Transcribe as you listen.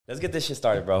Let's get this shit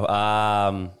started, bro.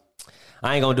 I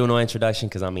ain't gonna do no introduction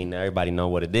because everybody know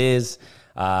what it is.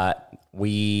 I'm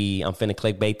finna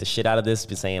clickbait the shit out of this,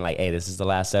 be saying like, hey, this is the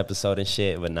last episode and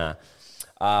shit, but nah.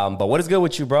 But what is good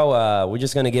with you, bro? We're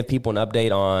just gonna give people an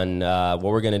update on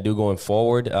what we're gonna do going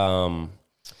forward.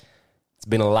 It's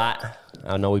been a lot.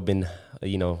 I know we've been,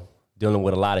 dealing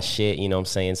with a lot of shit. You know what I'm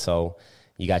saying? So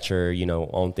you got your,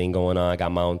 own thing going on. I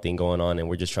got my own thing going on, and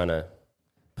we're just trying to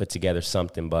put together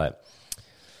something. But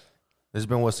it's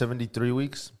been 73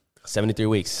 weeks? 73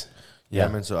 weeks. Yeah,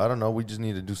 man. So I don't know. We just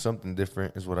need to do something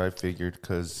different, is what I figured.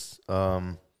 Because,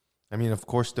 of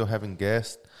course, still having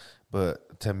guests,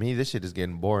 but to me, this shit is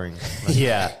getting boring.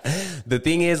 Yeah. The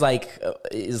thing is, like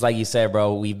you said,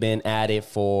 bro, we've been at it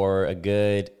for a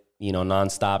good,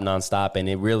 nonstop. And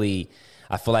it really,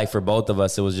 I feel like for both of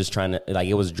us, it was just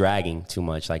it was dragging too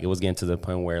much. Like, it was getting to the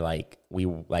point where,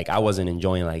 I wasn't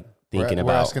enjoying, thinking about.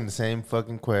 We're asking the same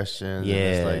fucking questions. Yeah.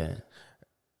 And it's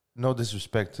no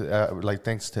disrespect to,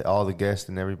 thanks to all the guests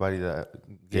and everybody that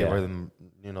gave them,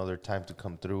 their time to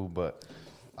come through. But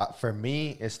for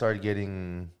me, it started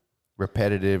getting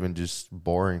repetitive and just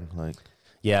boring.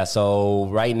 Yeah. So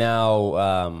right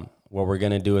now, what we're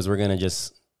going to do is we're going to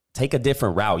just take a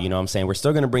different route. You know what I'm saying? We're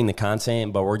still going to bring the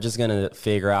content, but we're just going to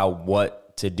figure out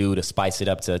what to do to spice it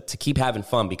up to keep having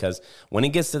fun. Because when it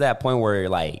gets to that point where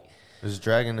it's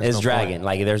dragging. It's dragging.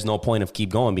 There's no point of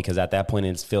keep going because at that point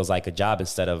it feels like a job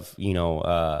instead of,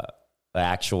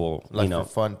 actual, for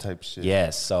fun type shit.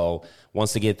 Yes. So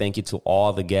once again, thank you to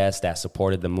all the guests that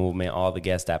supported the movement, all the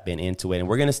guests that have been into it. And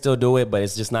we're going to still do it, but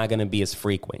it's just not going to be as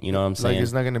frequent. You know what I'm saying?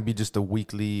 It's not going to be just a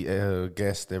weekly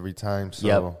guest every time.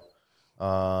 So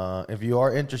if you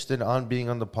are interested on being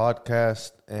on the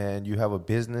podcast and you have a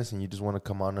business and you just want to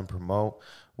come on and promote,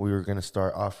 we were going to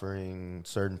start offering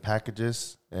certain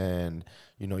packages, and,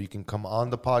 you can come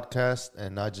on the podcast,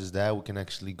 and not just that, we can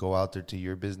actually go out there to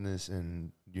your business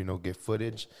and, get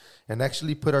footage and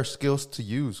actually put our skills to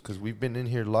use, because we've been in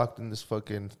here locked in this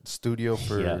fucking studio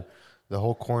for the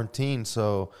whole quarantine.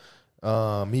 So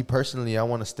me personally, I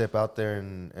want to step out there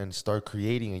and start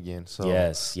creating again. So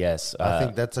yes. I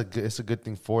think it's a good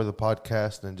thing for the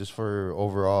podcast and just for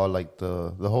overall,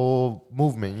 the whole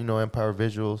movement, Empire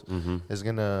Visuals is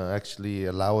going to actually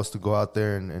allow us to go out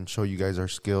there and show you guys our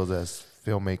skills as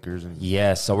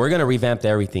filmmakers. So we're going to revamp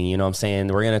everything. You know what I'm saying?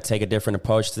 We're going to take a different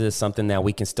approach to this, something that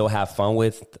we can still have fun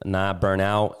with, not burn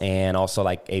out. And also,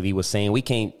 like AV was saying, we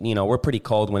can't, we're pretty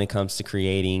cold when it comes to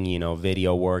creating,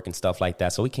 video work and stuff like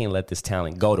that. So we can't let this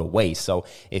talent go to waste. So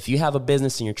if you have a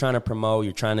business and you're trying to promote,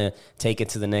 you're trying to take it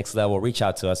to the next level, reach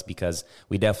out to us, because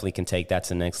we definitely can take that to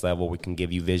the next level. We can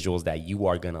give you visuals that you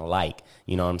are going to like.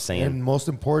 You know what I'm saying? And most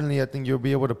importantly, I think you'll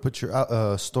be able to put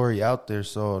your story out there.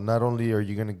 So not only are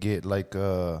you going to get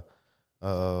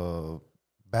a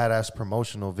badass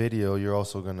promotional video, you're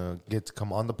also going to get to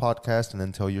come on the podcast and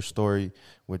then tell your story,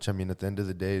 which, at the end of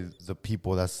the day, the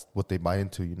people, that's what they buy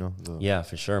into, Yeah,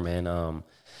 for sure, man.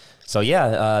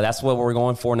 That's what we're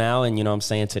going for now. And, what I'm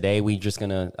saying, today we just going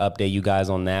to update you guys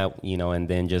on that, and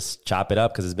then just chop it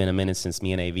up, because it's been a minute since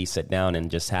me and AV sat down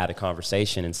and just had a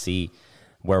conversation and see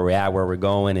where we're at, where we're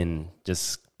going, and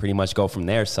just pretty much go from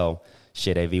there. So,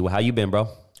 shit, AV, how you been, bro?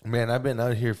 Man, I've been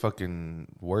out here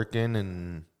fucking working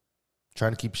and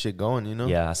trying to keep shit going,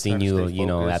 Yeah, I seen you,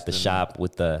 at the shop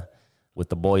with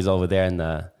the boys over there in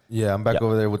the... Yeah, I'm back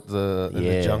over there with in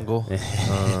the jungle.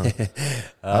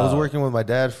 I was working with my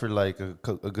dad for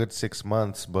a good 6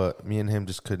 months, but me and him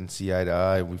just couldn't see eye to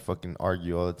eye. We fucking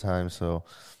argue all the time, so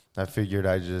I figured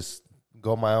I'd just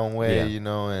go my own way,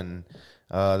 and...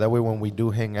 that way, when we do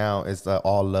hang out, it's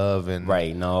all love and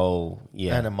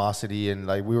animosity. And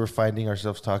we were finding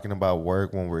ourselves talking about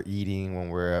work when we're eating, when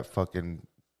we're at fucking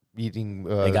eating.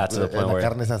 It got to the point where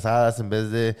carnes asadas en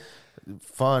vez de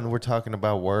fun, we're talking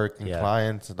about work and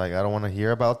clients. I don't want to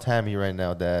hear about Tammy right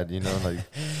now, Dad.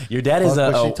 Your dad is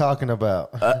what's she talking about?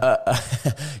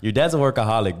 Your dad's a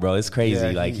workaholic, bro. It's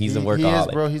crazy. He's a workaholic. He is,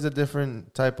 bro. He's a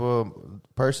different type of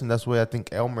person. That's why I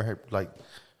think Elmer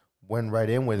went right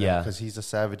in with him, because he's a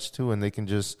savage too, and they can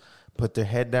just put their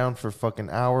head down for fucking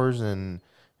hours and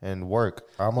work.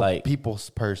 I'm a people's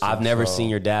person. I've never seen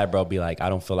your dad, bro, be like, I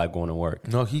don't feel like going to work.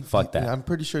 No, fuck that. I'm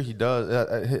pretty sure he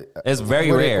does. It's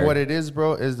very rare. What it is,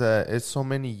 bro, is that it's so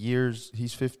many years.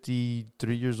 He's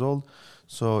 53 years old.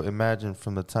 So imagine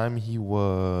from the time he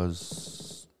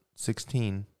was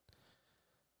 16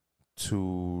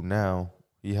 to now,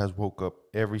 he has woke up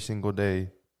every single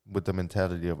day with the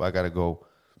mentality of, I gotta go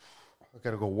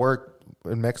work.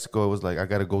 In Mexico, it was I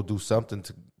gotta go do something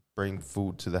to bring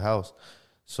food to the house.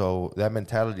 So that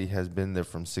mentality has been there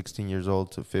from 16 years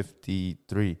old to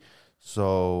 53.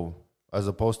 So as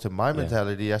opposed to my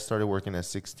mentality, I started working at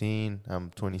 16.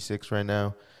 I'm 26 right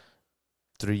now.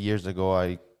 3 years ago,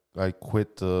 I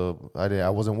quit I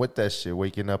wasn't with that shit.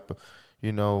 Waking up,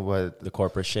 you know, but The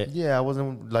corporate shit. yeah, I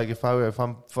wasn't like if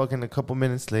I'm fucking a couple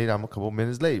minutes late, I'm a couple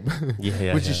minutes late.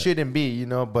 Which it shouldn't be, you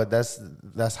know. But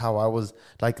that's how I was.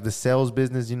 Like the sales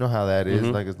business, you know how that is.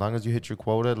 Like as long as you hit your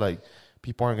quota, like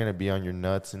people aren't gonna be on your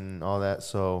nuts and all that.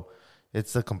 So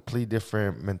it's a complete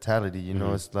different mentality, you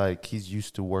know. It's like he's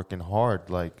used to working hard.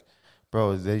 Like,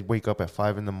 bro, they wake up at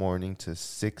 5 a.m. to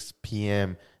 6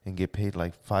 p.m. and get paid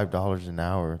like $5 an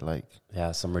hour. Like,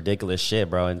 yeah, some ridiculous shit,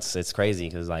 bro. It's crazy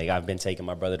because like I've been taking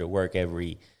my brother to work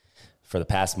for the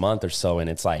past month or so, and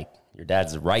it's like your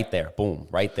dad's right there, boom,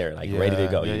 right there, like ready to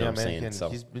go. You know what I'm saying? So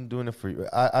he's been doing it for you.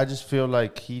 I just feel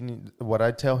like what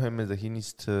I tell him is that he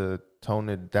needs to tone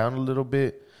it down a little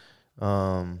bit.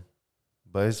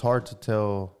 But it's hard to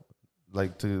tell,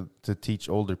 like to teach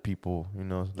older people, you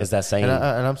know. Is that saying? And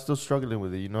I'm still struggling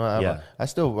with it, you know. I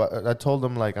told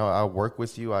them like I'll work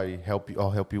with you. I'll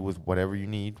help you with whatever you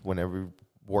need. Whenever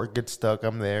work gets stuck,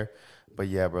 I'm there. But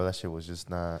yeah, bro, that shit was just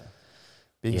not.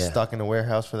 Being stuck in a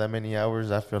warehouse for that many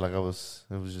hours, I feel like it was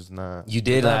just not. You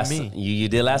did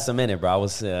last a minute, bro. I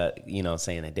was, you know,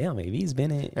 saying that, damn, maybe he's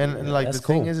been in. And like the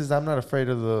thing is I'm not afraid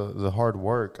of the hard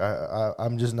work.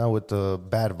 I'm just not with the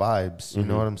bad vibes. You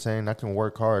know what I'm saying? I can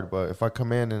work hard, but if I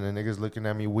come in and the nigga's looking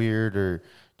at me weird or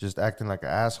just acting like an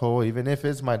asshole, even if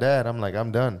it's my dad, I'm like,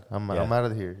 I'm done. I'm out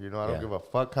of here. You know, I don't give a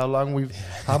fuck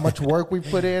how much work we've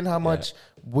put in, how much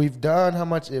we've done, how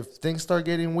much. If things start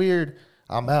getting weird,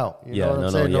 I'm out. You know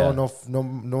what I'm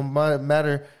saying? No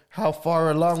matter how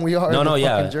far along we are in the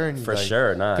fucking journey. For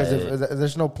sure. Because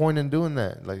there's no point in doing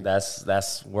that. Like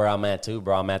that's where I'm at too,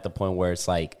 bro. I'm at the point where it's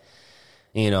like,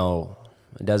 you know,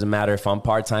 it doesn't matter if I'm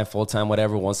part-time, full-time,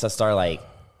 whatever. Once I start like,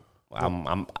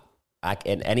 at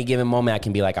any given moment, I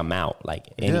can be like, I'm out. Like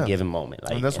any given moment.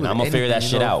 Like, and I'm going to figure that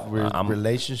shit out.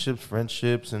 Relationships,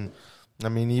 friendships, and I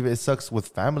mean, even it sucks with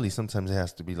family. Sometimes it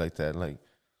has to be like that. Like,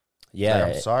 yeah,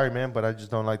 like, I'm sorry, man, but I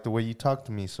just don't like the way you talk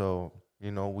to me. So, you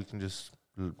know, we can just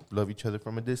love each other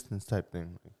from a distance type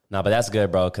thing. No, but that's good,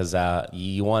 bro, because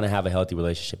you want to have a healthy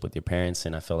relationship with your parents.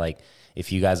 And I feel like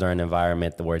if you guys are in an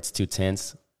environment where it's too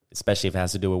tense, especially if it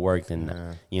has to do with work,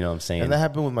 then, you know what I'm saying? And that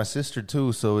happened with my sister,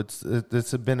 too. So it's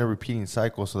been a repeating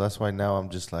cycle. So that's why now I'm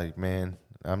just like, man,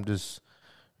 I'm just...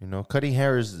 You know, cutting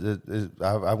hair is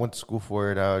I went to school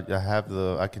for it.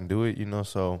 I can do it, you know,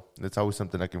 so it's always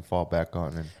something I can fall back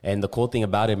on. And the cool thing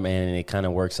about it, man, and it kind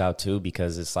of works out too,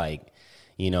 because it's like,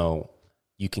 you know,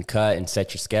 you can cut and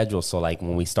set your schedule. So like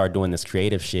when we start doing this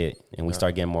creative shit and we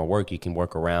start getting more work, you can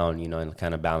work around, you know, and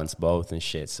kind of balance both and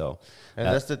shit. So, and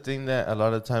that's the thing that a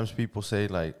lot of times people say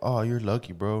like, oh, you're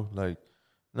lucky, bro. Like,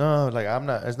 no, like I'm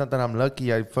not. It's not that I'm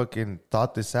lucky. I fucking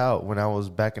thought this out when I was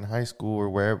back in high school or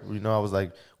wherever. You know, I was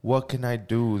like, what can I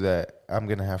do that I'm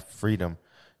gonna have freedom?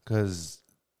 Because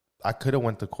I could have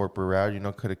went the corporate route. You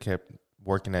know, could have kept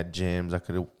working at gyms. I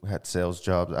could have had sales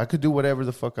jobs. I could do whatever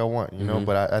the fuck I want. You know,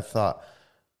 but I thought,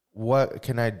 what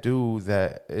can I do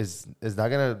that is not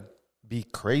gonna be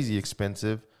crazy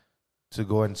expensive to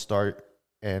go and start,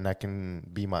 and I can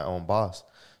be my own boss.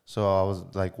 So I was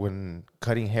like, when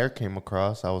cutting hair came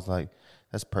across, I was like,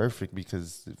 that's perfect,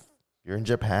 because if you're in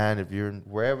Japan, if you're in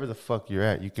wherever the fuck you're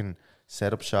at, you can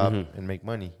set up shop and make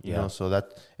money, you know? So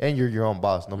and you're your own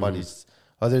boss. Nobody's,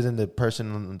 other than the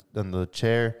person on the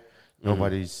chair,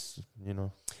 nobody's, you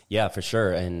know? Yeah, for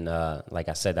sure. And like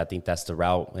I said, I think that's the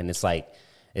route. And it's like,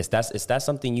 is that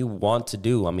something you want to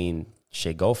do? I mean,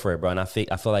 shit, go for it, bro. And I feel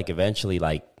like eventually,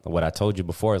 like what I told you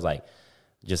before is like,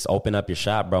 just open up your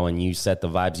shop, bro, and you set the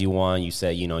vibes you want. You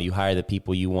set, you know, you hire the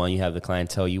people you want. You have the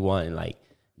clientele you want, and like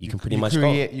you can pretty much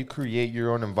create. You create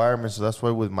your own environment. So that's why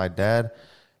with my dad,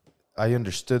 I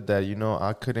understood that. You know,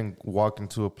 I couldn't walk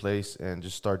into a place and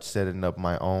just start setting up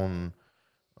my own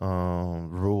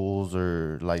rules,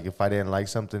 or like if I didn't like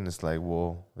something, it's like,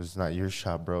 well, it's not your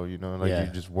shop, bro. You know, like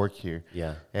you just work here.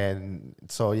 Yeah. And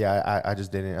so I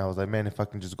just didn't. I was like, man, if I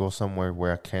can just go somewhere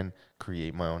where I can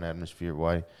create my own atmosphere,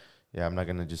 why? Yeah, I'm not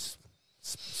going to just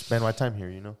spend my time here,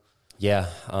 you know? Yeah.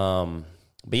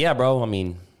 But yeah, bro, I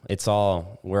mean,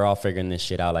 we're all figuring this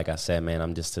shit out. Like I said, man,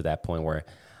 I'm just to that point where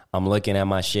I'm looking at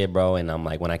my shit, bro. And I'm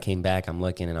like, when I came back, I'm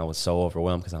looking and I was so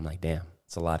overwhelmed because I'm like, damn,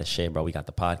 it's a lot of shit, bro. We got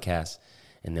the podcast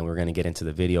and then we're going to get into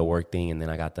the video work thing. And then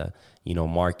I got the, you know,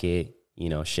 market, you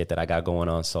know, shit that I got going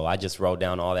on. So I just wrote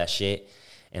down all that shit.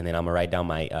 And then I'm going to write down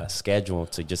my schedule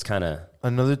to just kind of.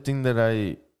 Another thing that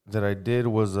I did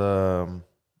was,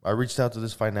 I reached out to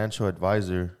this financial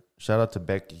advisor. Shout out to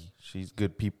Becky. She's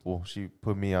good people. She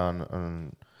put me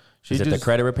on She Is it the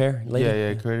credit repair lady?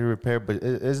 Yeah, credit repair. But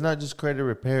it's not just credit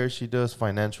repair. She does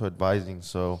financial advising,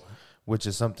 which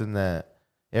is something that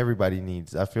everybody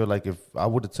needs. I feel like if I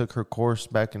would have took her course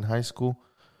back in high school,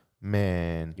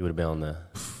 man, you would have been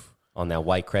on that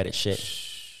white credit shit.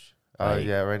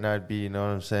 Yeah, right now I'd be, you know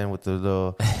what I'm saying, with the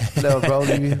little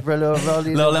rolly, little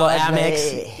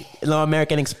Amex, little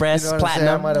American Express, you know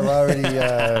platinum. I might have already.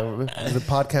 The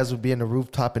podcast would be in the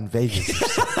rooftop in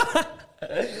Vegas.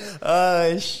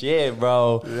 Oh shit,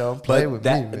 bro! You don't play with me,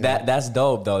 man. That's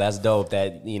dope, though. That's dope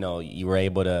that you were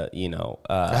able to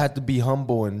I had to be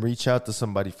humble and reach out to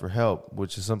somebody for help,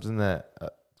 which is something that.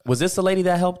 Was this the lady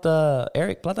that helped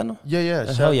Eric Platano? Yeah.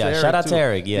 Shout out to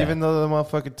Eric. Yeah. Even though the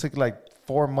motherfucker took like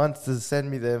 4 months to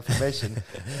send me the information.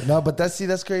 No, but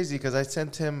that's crazy because I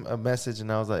sent him a message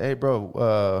and I was like, "Hey,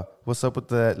 bro, what's up with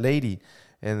that lady?"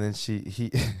 And then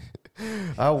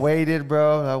I waited,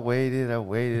 bro. I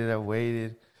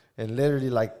waited. And literally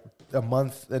like a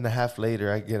month and a half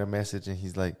later, I get a message and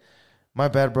he's like, "My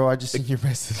bad, bro. I just seen your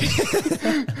message."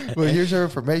 Well, here's your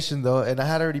information, though. And I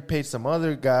had already paid some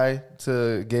other guy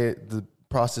to get the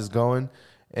process going.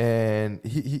 And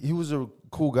he was a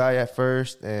cool guy at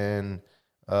first. And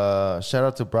shout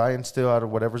out to Brian still out of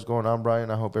whatever's going on,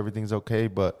 Brian. I hope everything's okay.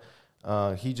 But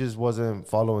he just wasn't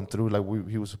following through like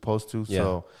he was supposed to. Yeah.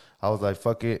 So I was like,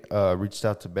 fuck it. Reached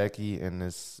out to Becky, and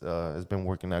it's been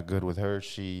working out good with her.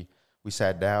 We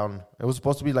sat down. It was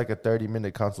supposed to be like a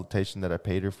 30-minute consultation that I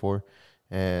paid her for.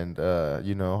 And, I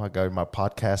got in my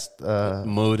podcast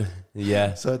mood.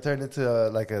 Yeah. So it turned into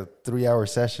like a 3-hour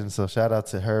session. So shout out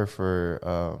to her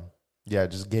for,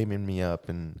 just gaming me up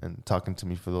and talking to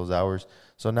me for those hours.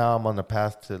 So now I'm on the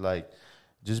path to like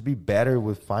just be better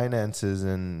with finances.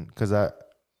 And because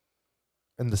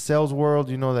in the sales world,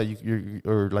 you know that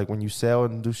or like when you sell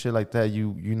and do shit like that,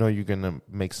 you know you're gonna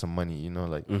make some money,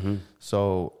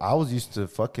 So I was used to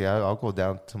fuck it. I'll go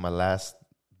down to my last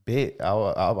bit.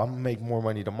 I'm gonna make more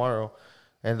money tomorrow,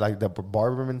 and like the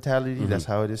barber mentality, that's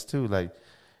how it is too. Like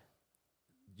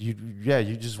you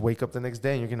just wake up the next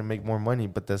day and you're gonna make more money,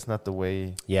 but that's not the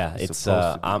way. Yeah, it's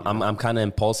I'm kind of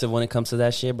impulsive when it comes to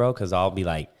that shit, bro, because I'll be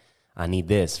like, I need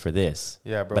this for this.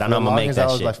 Yeah, bro. But I know I'm gonna make that shit. I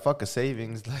was shit. like, fuck a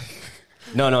savings, like.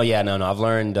 No. I've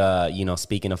learned,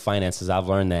 speaking of finances, I've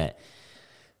learned that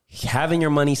having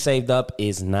your money saved up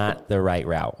is not the right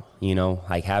route.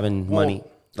 Like having money,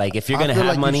 like if you're going to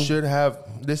have money. You should have,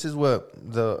 this is what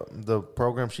the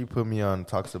program she put me on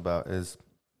talks about is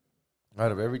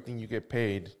out of everything you get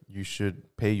paid, you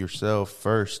should pay yourself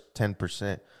first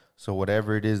 10%. So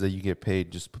whatever it is that you get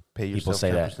paid, just pay yourself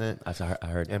 10%. That. I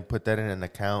heard. And put that in an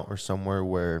account or somewhere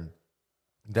where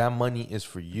that money is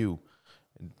for you.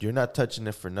 You're not touching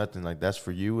it for nothing. Like that's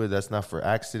for you. That's not for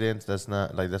accidents. That's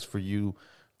not like that's for you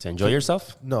to enjoy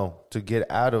yourself. No, to get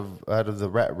out of the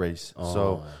rat race. Oh.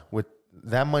 So with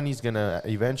that money's gonna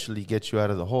eventually get you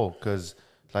out of the hole because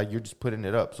like you're just putting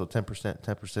it up. So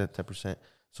 10%.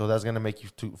 So that's gonna make you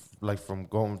from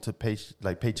going to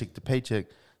paycheck to paycheck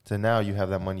to now you have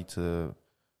that money to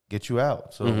get you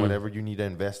out. So whatever you need to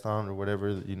invest on or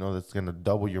whatever, that's going to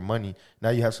double your money.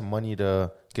 Now you have some money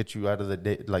to get you out of the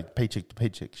day, like paycheck to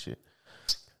paycheck shit.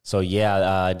 So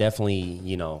yeah, definitely,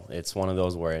 it's one of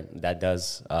those where that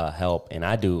does help. And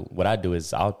what I do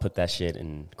is I'll put that shit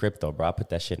in crypto, bro. I'll put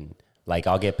that shit in, like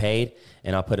I'll get paid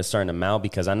and I'll put a certain amount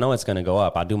because I know it's going to go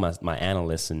up. I do my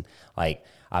analysts and like,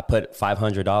 I put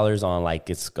 $500 on like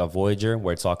it's a Voyager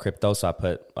where it's all crypto. So I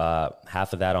put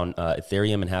half of that on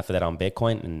Ethereum and half of that on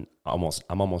Bitcoin, and I'm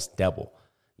almost double,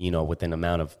 within a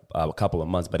amount of a couple of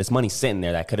months. But it's money sitting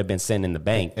there that could have been sitting in the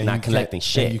bank, and not collecting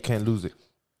shit. And you can't lose it.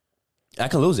 I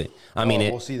can lose it.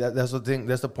 Well, see that's the thing.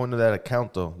 That's the point of that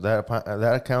account, though.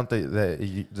 That account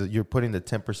that you're putting the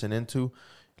 10% into,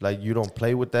 like you don't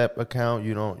play with that account.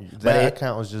 You don't. That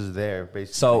account is just there,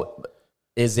 basically. So.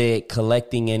 Is it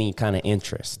collecting any kind of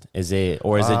interest? Is it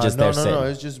just there sitting? No.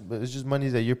 It's just money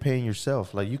that you're paying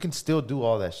yourself. Like you can still do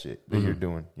all that shit that you're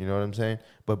doing. You know what I'm saying?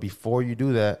 But before you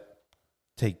do that,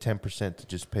 take 10% to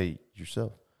just pay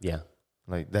yourself. Yeah.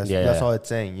 Like that's all it's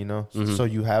saying. So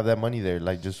you have that money there,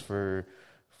 like just for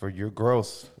your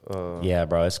growth. Yeah,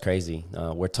 bro, it's crazy.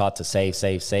 We're taught to save,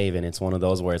 and it's one of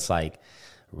those where it's like.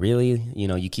 Really,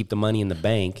 you keep the money in the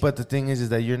bank. But the thing is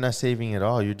that you're not saving at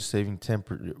all. You're just saving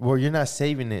 10%. Well, you're not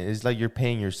saving it. It's like you're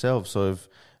paying yourself. So if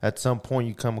at some point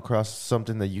you come across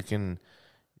something that you can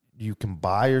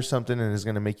buy or something and it's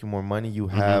going to make you more money, you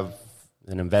have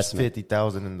an investment,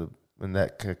 $50,000 in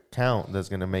that account that's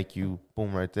going to make you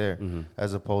boom right there.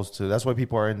 As opposed to that's why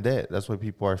people are in debt. That's why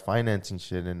people are financing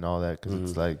shit and all that because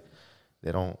it's like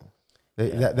they don't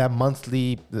that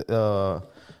monthly.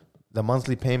 The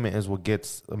monthly payment is what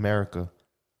gets America.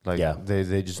 Like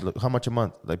they just look how much a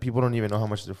month. Like people don't even know how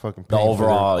much they're fucking the paying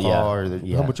overall, for their car.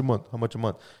 yeah. How much a month? How much a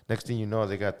month? Next thing you know,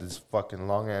 they got this fucking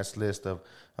long ass list of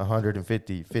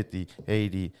 150, 50,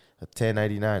 80,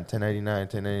 1099, 1099,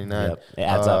 1099. Yep. It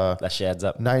adds up. That shit adds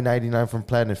up. $9.99 from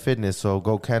Planet Fitness. So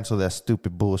go cancel that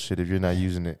stupid bullshit if you're not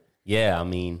using it. Yeah, I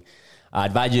mean, I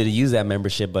advise you to use that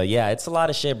membership, but yeah, it's a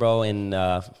lot of shit, bro. And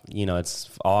you know, it's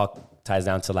all ties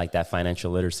down to like that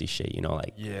financial literacy shit. You know,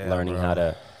 like learning how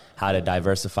to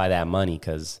diversify that money.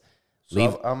 Because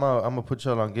I'm gonna put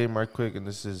y'all on game right quick, and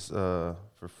this is for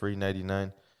free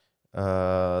 $99.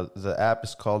 The app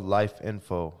is called Life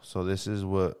Info. So this is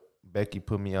what Becky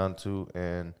put me onto,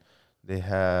 and they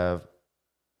have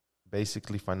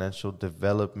basically financial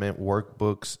development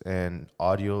workbooks and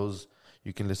audios.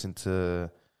 You can listen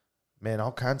to, man,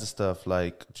 all kinds of stuff,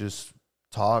 like just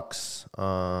talks.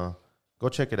 Go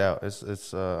check it out.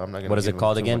 It's I'm not gonna. What is it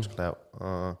called again?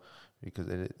 Because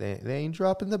they ain't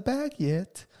dropping the bag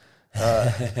yet.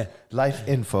 Life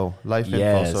Info.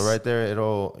 Yes. So right there,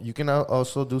 you can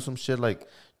also do some shit like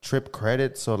trip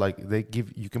credits. So like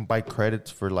you can buy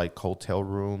credits for like hotel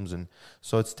rooms, and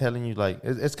so it's telling you like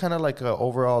it's kind of like a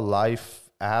overall life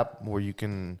app where you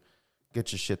can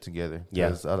get your shit together.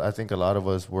 Yeah, I think a lot of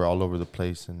us were all over the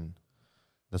place, and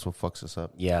that's what fucks us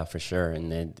up. Yeah, for sure. And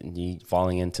then you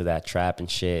falling into that trap and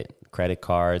shit, credit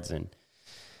cards, and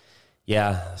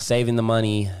saving the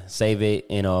money, save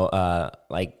it. You know,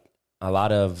 like a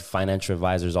lot of financial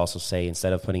advisors also say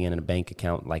instead of putting it in a bank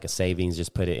account like a savings,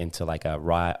 just put it into like a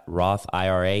Roth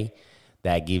IRA.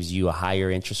 That gives you a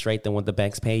higher interest rate than what the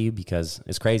banks pay you, because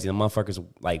it's crazy. The motherfuckers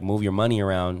like move your money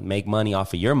around, make money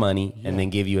off of your money, and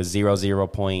then give you a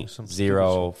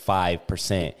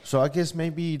 0.05%. So I guess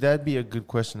maybe that'd be a good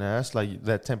question to ask. Like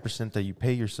that 10% that you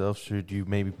pay yourself, should you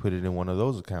maybe put it in one of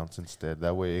those accounts instead?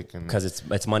 That way it can, because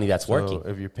it's money that's working.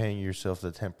 If you're paying yourself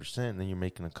the 10%, then you're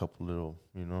making a couple little,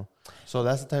 you know. So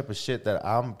that's the type of shit that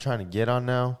I'm trying to get on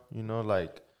now. You know,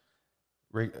 like.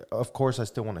 Of course, I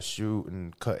still want to shoot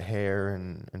and cut hair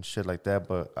and shit like that,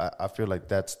 but I feel like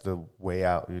that's the way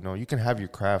out. You know, you can have your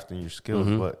craft and your skills,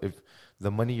 but if the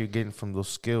money you're getting from those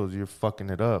skills, you're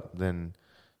fucking it up, then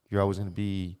you're always gonna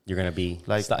be. You're gonna be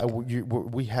like stuck.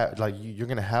 We have like you're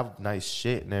gonna have nice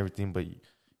shit and everything, but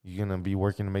you're gonna be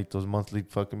working to make those monthly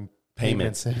fucking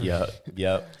payments. Yep.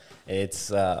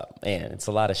 It's man, it's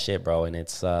a lot of shit, bro, and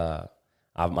it's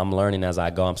I'm learning as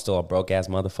I go. I'm still a broke ass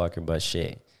motherfucker, but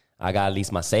shit. I got at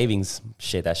least my savings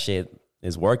shit. That shit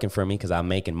is working for me because I'm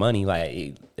making money.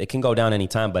 Like it can go down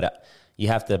anytime, but you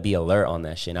have to be alert on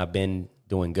that shit. And I've been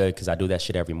doing good because I do that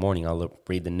shit every morning. I'll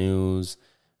read the news.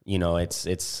 You know, it's.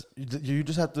 You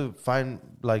just have to find,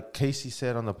 like Casey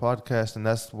said on the podcast, and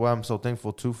that's why I'm so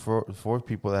thankful too for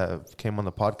people that came on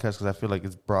the podcast, because I feel like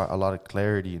it's brought a lot of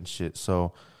clarity and shit.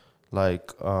 So,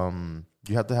 like,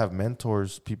 you have to have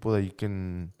mentors, people that you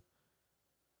can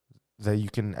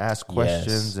ask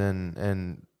questions.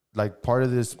 And like part of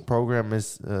this program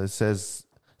is says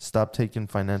stop taking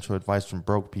financial advice from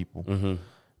broke people,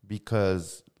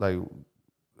 because like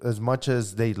as much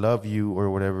as they love you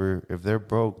or whatever, if they're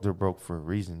broke for a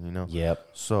reason, you know. Yep.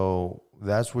 So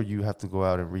that's where you have to go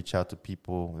out and reach out to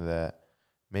people that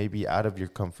may be out of your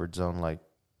comfort zone. Like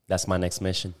that's my next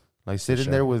mission. Like sitting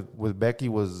there with Becky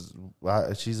was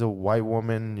she's a white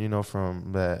woman, you know,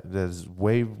 from that's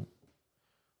way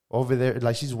over there,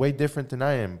 like she's way different than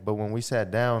I am. But when we sat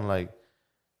down, like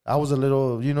I was a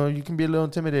little, you know, you can be a little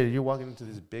intimidated. You're walking into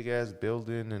this big ass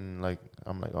building, and like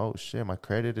I'm like, oh shit, my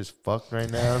credit is fucked right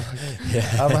now.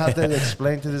 I'm gonna have to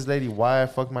explain to this lady why I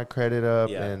fucked my credit up,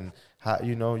 and how,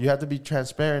 you know, you have to be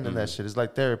transparent in that shit. It's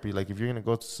like therapy. Like if you're gonna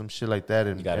go to some shit like that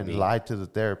and lie to the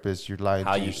therapist, you're lying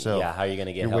to yourself. Yeah, how are you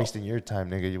gonna get You're help? wasting your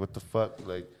time, nigga. What the fuck?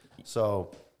 Like,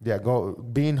 so yeah,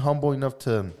 being humble enough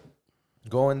to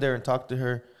go in there and talk to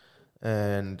her.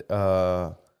 And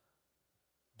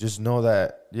just know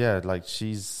that, like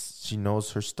she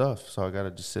knows her stuff. So I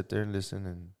gotta just sit there and listen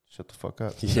and shut the fuck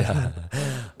up. Yeah.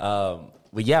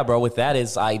 But yeah, bro, with that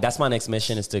that's my next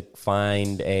mission, is to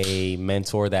find a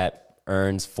mentor that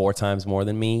earns 4 times more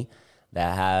than me,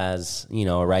 that has, you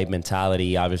know, a right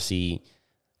mentality, obviously,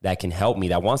 that can help me,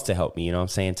 that wants to help me, you know what I'm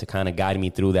saying, to kind of guide me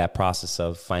through that process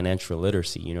of financial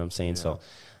literacy, you know what I'm saying? Yeah. So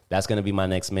that's going to be my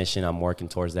next mission. I'm working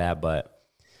towards that, but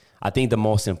I think the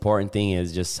most important thing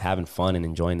is just having fun and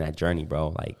enjoying that journey, bro.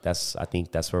 Like I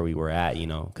think that's where we were at, you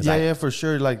know. Yeah, for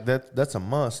sure. Like that's a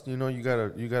must. You know, you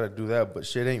gotta do that. But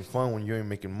shit ain't fun when you ain't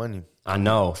making money. I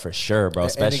know, for sure, bro.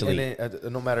 Especially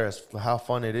no matter how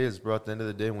fun it is, bro. At the end of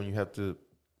the day, when you have to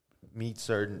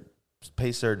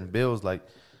pay certain bills, like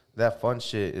that fun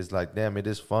shit is like, damn, it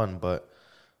is fun. But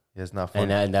Yeah, it's not fun.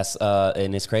 And that's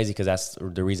and it's crazy because that's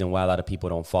the reason why a lot of people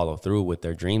don't follow through with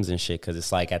their dreams and shit. Because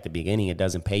it's like at the beginning, it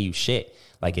doesn't pay you shit.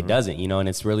 Like it doesn't, you know. And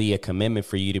it's really a commitment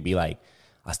for you to be like,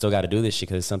 I still got to do this shit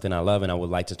because it's something I love and I would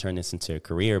like to turn this into a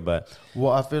career. But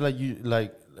well, I feel like you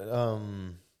like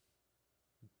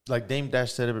Dame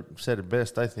Dash said it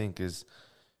best. I think is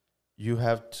you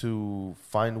have to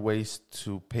find ways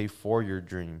to pay for your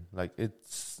dream. Like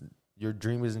your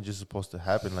dream isn't just supposed to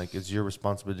happen. Like it's your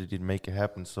responsibility to make it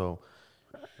happen. So,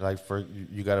 like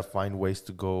you got to find ways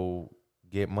to go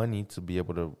get money to be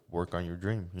able to work on your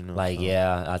dream. You know, like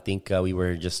yeah, I think we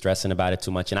were just stressing about it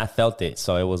too much, and I felt it.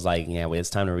 So it was like, yeah, well,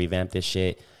 it's time to revamp this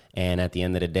shit. And at the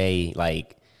end of the day,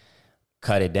 like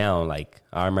cut it down. Like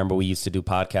I remember we used to do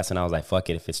podcasts, and I was like, fuck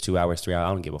it, if it's 2 hours, 3 hours, I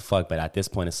don't give a fuck. But at this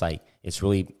point, it's like it's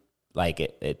really. Like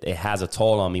it has a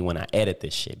toll on me when I edit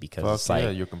this shit because it's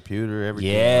like your computer,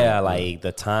 everything. Yeah, like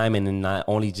the time, and then not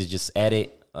only to just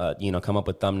edit, come up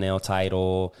with thumbnail,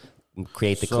 title,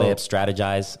 create the clip,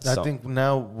 strategize. I think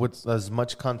now with as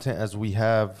much content as we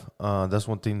have, that's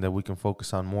one thing that we can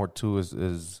focus on more too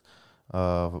is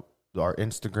our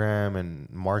Instagram and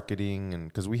marketing, and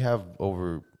because we have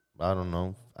over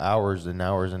hours and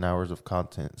hours and hours of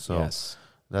content. So yes.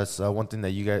 That's one thing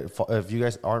that you guys, if you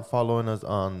guys aren't following us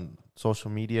on social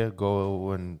media,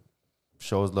 go and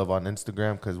show us love on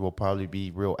Instagram because we'll probably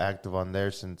be real active on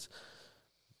there since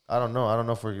I don't know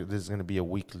if this is going to be a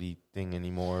weekly thing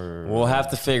anymore. We'll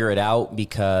have to figure it out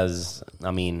because,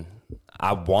 I mean,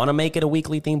 I want to make it a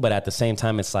weekly thing, but at the same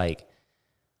time, it's like,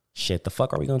 shit, the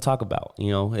fuck are we going to talk about?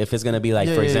 You know, if it's going to be like,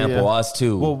 for example, us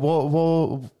two.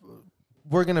 Well,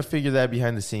 we're going to figure that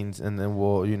behind the scenes and then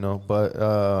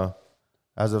but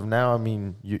as of now, I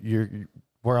mean,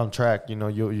 we're on track. You know,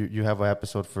 you have an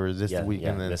episode for this week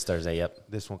and then this Thursday. Yep,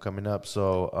 this one coming up.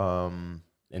 So,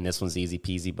 and this one's easy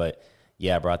peasy. But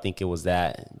yeah, bro, I think it was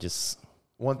that. Just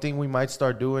one thing we might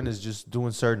start doing is just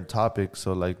doing certain topics.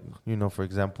 So, like for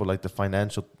example, like the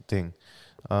financial thing.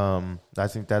 I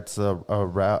think that's a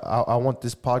route. I want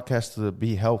this podcast to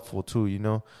be helpful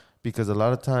too. Because a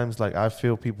lot of times, like I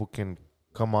feel people can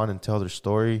come on and tell their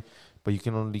story. But you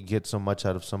can only get so much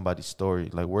out of somebody's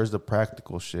story. Like, where's the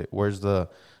practical shit? Where's the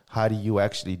how do you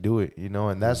actually do it?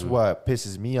 And that's what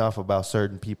pisses me off about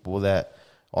certain people that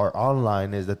are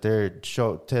online is that they're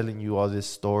telling you all these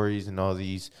stories and all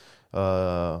these,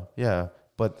 but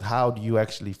how do you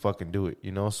actually fucking do it?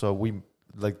 So we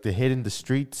like the hitting the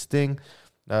streets thing.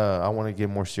 I want to get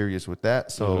more serious with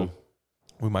that. So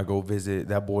we might go visit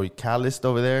that boy Callist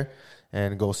over there.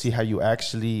 And go see how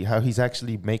he's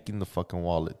actually making the fucking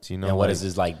wallets, And what is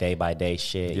his like day by day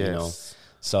shit, yes.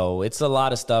 So it's a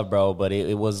lot of stuff, bro. But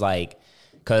it was like,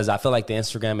 because I feel like the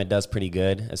Instagram it does pretty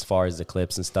good as far as the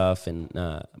clips and stuff, and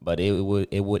but it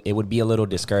would be a little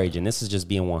discouraging. This is just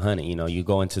being 100. You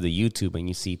go into the YouTube and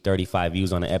you see 35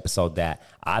 views on an episode that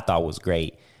I thought was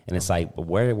great. And it's like, but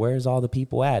where's all the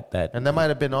people at that? And that might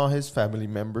have been all his family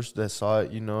members that saw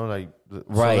it, right.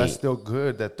 So that's still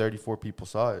good that 34 people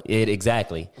saw it.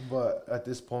 Exactly. But at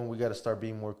this point, we got to start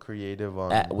being more creative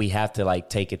we have to like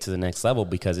take it to the next level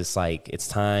because it's like it's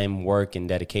time, work, and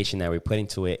dedication that we're putting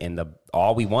to it, and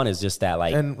all we want is just that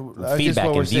like and feedback. I guess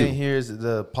what we're view. saying here is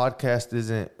the podcast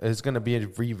it's going to be a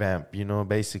revamp,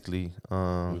 basically.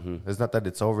 It's not that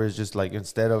it's over. It's just like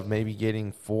instead of maybe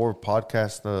getting 4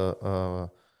 podcasts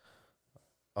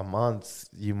a month,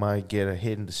 you might get a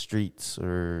hit in the streets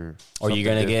or you're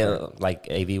gonna get like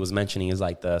AV was mentioning is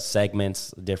like the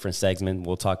segments, different segments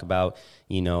we'll talk about,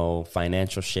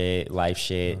 financial shit, life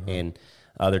shit, and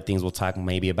other things. We'll talk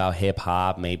maybe about hip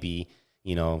hop, maybe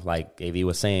like AV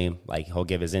was saying, like he'll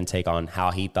give his intake on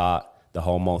how he thought the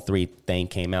whole Mo3 thing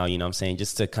came out. You know what I'm saying?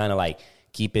 Just to kind of like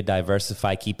keep it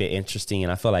diversified, keep it interesting.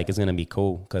 And I feel like it's going to be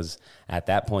cool because at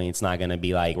that point, it's not going to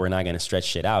be like, we're not going to stretch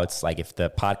shit out. It's like if the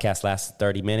podcast lasts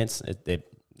 30 minutes, you're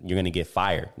going to get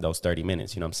fired those 30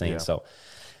 minutes. You know what I'm saying? Yeah. So,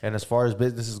 and as far as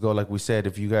businesses go, like we said,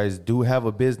 if you guys do have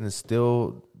a business,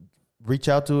 still reach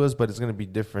out to us, but it's going to be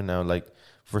different now. Like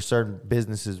for certain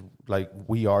businesses, like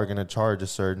we are going to charge a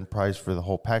certain price for the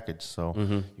whole package. So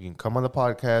you can come on the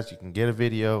podcast, you can get a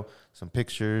video, some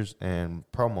pictures and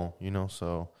promo,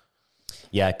 so.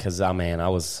 Yeah, because,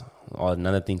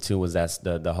 another thing, too, was that's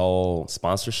the whole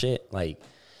sponsorship. Like,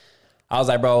 I was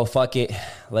like, bro, fuck it.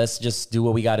 Let's just do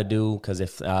what we got to do because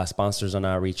if sponsors are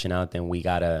not reaching out, then we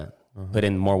got to put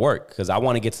in more work because I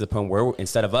want to get to the point where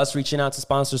instead of us reaching out to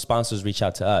sponsors reach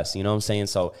out to us. You know what I'm saying?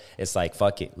 So it's like,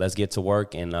 fuck it. Let's get to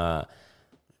work and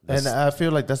and I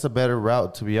feel like that's a better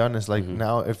route, to be honest. Like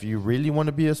now, if you really want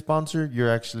to be a sponsor, you're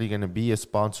actually going to be a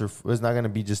sponsor. It's not going to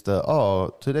be just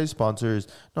today's sponsors.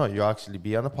 No, you'll actually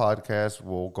be on a podcast.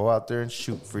 We'll go out there and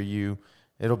shoot for you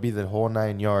it'll be the whole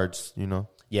 9 yards, you know.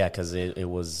 Yeah, because it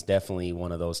was definitely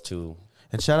one of those two.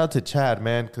 And shout out to Chad,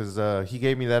 man, because he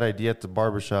gave me that idea at the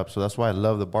barbershop. So that's why I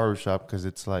love the barbershop, because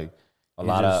it's like a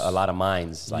lot of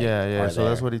minds. Like, yeah. So there.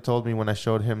 that's what he told me when I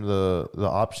showed him the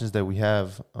options that we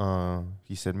have.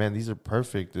 He said, man, these are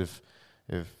perfect if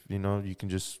you know, you can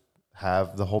just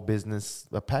have the whole business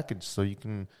a package. So you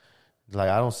can, like,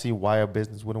 I don't see why a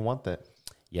business wouldn't want that.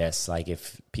 Yes, like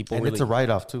if people and really, it's a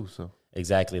write-off too. So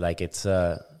exactly, like it's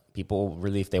people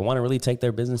really, if they want to really take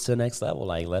their business to the next level,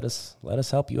 like let us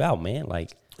help you out, man.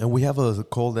 Like, and we have a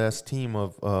cold ass team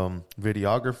of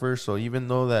videographers. So even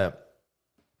though that,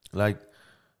 like,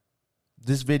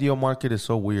 this video market is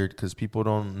so weird because people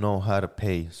don't know how to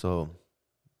pay. So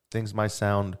things might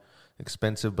sound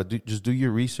expensive, but just do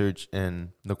your research,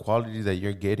 and the quality that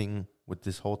you're getting with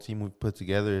this whole team we've put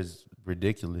together is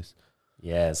ridiculous.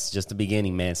 Yes, just the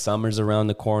beginning, man. Summer's around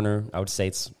the corner. I would say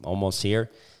it's almost here.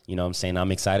 You know what I'm saying?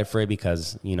 I'm excited for it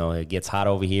because, you know, it gets hot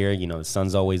over here. You know, the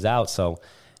sun's always out. So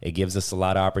it gives us a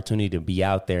lot of opportunity to be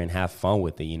out there and have fun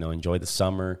with it. You know, enjoy the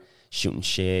summer, shooting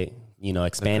shit, you know,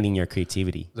 expanding your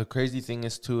creativity. The crazy thing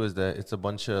is, too, is that it's a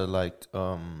bunch of, like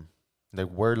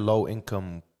we're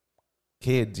low-income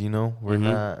kids, you know? We're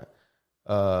not,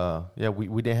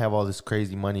 we didn't have all this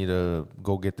crazy money to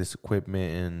go get this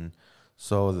equipment. And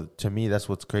so to me, that's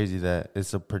what's crazy, that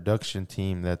it's a production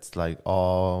team that's like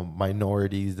all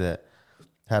minorities that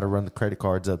had to run the credit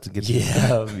cards up to get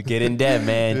get in debt,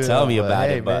 man. Tell me about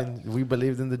it. But man, we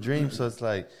believed in the dream, so it's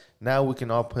like now we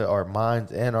can all put our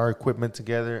minds and our equipment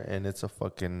together, and it's a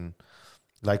fucking,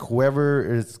 like, whoever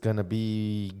is gonna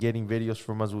be getting videos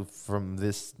from us from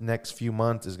this next few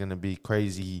months is gonna be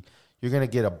crazy. You're gonna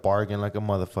get a bargain like a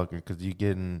motherfucker because you're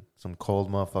getting some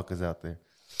cold motherfuckers out there.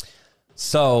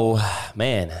 So,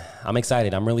 man, I'm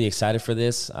excited. I'm really excited for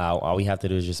this. All we have to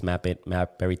do is just map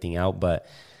everything out. But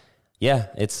yeah,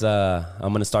 it's I'm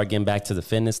gonna start getting back to the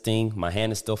fitness thing. My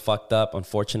hand is still fucked up,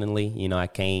 unfortunately. You know, I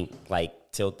can't like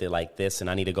tilt it like this, and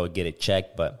I need to go get it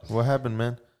checked. But what happened,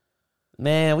 man?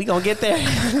 Man, we gonna get there.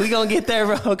 We gonna get there,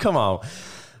 bro. Come on.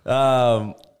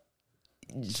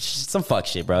 Some fuck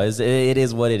shit, bro. It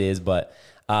is what it is. But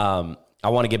I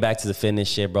want to get back to the fitness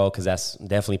shit, bro, because that's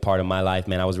definitely part of my life,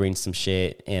 man. I was reading some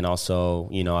shit, and also,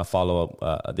 you know, I follow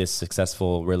this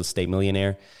successful real estate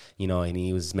millionaire, you know, and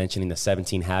he was mentioning the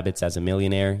 17 habits as a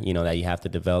millionaire, you know, that you have to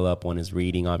develop. One is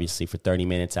reading, obviously, for 30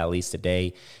 minutes at least a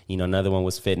day. You know, another one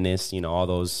was fitness. You know, all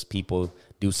those people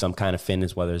do some kind of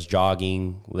fitness, whether it's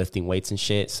jogging, lifting weights and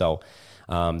shit. So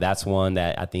that's one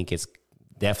that I think is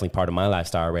definitely part of my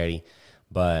lifestyle already.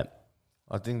 But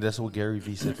I think that's what Gary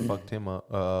Vee said fucked him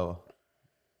up.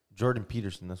 Jordan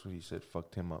Peterson, that's what he said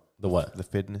fucked him up. The what? The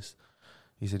fitness.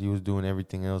 He said he was doing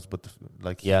everything else, but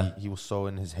he was so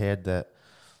in his head that,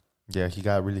 he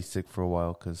got really sick for a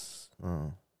while because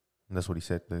that's what he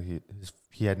said. That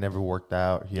he had never worked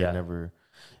out. He had never,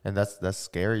 and that's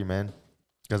scary, man.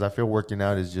 Because I feel working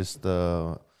out is just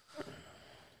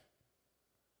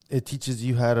it teaches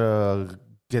you how to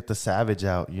get the savage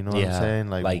out. You know what I'm saying?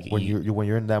 Like when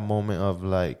you're in that moment of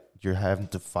like you're having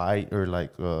to fight or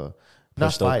like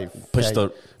push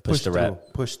through. That's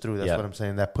what I'm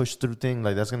saying. That push through thing,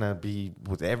 like that's gonna be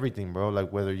with everything, bro.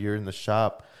 Like whether you're in the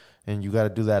shop and you got to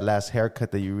do that last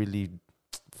haircut that you really,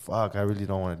 I really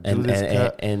don't want to do this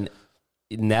cut. And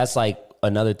that's like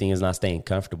another thing is not staying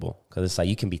comfortable, because it's like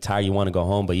you can be tired, you want to go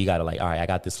home, but you got to like, all right, I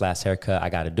got this last haircut, I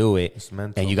got to do it. It's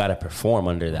mental. And you got to perform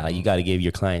under that. Like, you got to give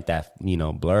your client that, you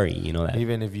know, blurry, you know, that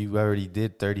even if you already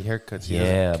did 30 haircuts, he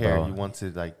doesn't care. Bro. You want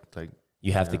to like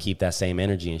you have to keep that same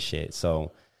energy and shit.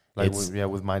 So like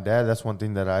with my dad, that's one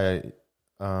thing that I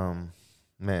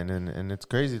man, and it's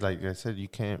crazy. Like I said, you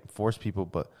can't force people,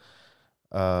 but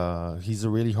he's a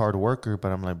really hard worker.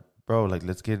 But I'm like, bro, like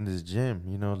let's get in this gym.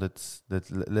 You know, let's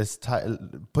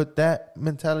put that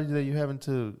mentality that you have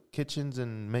into kitchens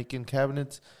and making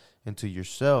cabinets into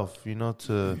yourself. You know,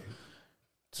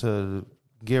 to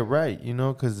get right. You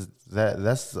know, because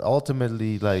that's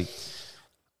ultimately like.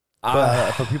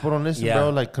 For people who don't listen,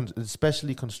 bro, like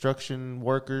especially construction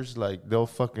workers, like they'll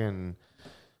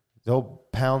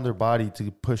pound their body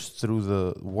to push through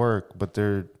the work, but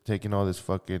they're taking all this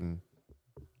fucking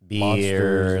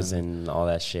beers and all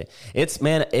that shit. It's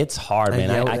hard,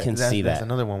 man. I can see that. That's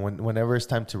another one. Whenever it's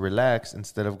time to relax,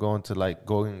 instead of going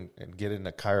and getting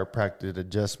a chiropractic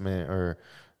adjustment, or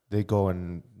they go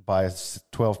and buy a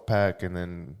 12-pack and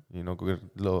then, you know, go get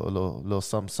a little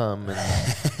something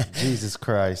and Jesus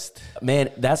Christ.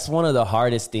 Man, that's one of the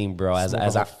hardest thing, bro. As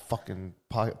I fucking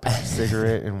pack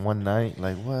cigarette in one night,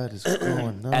 like what is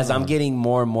going on? As I'm getting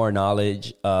more and more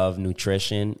knowledge of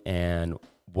nutrition and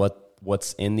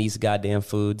what's in these goddamn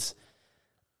foods,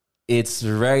 it's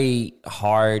very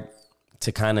hard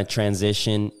to kind of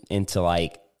transition into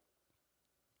like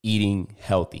eating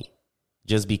healthy,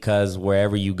 just because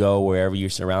wherever you go, wherever you're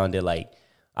surrounded, like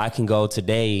I can go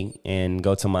today and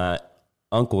go to my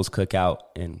uncle's cookout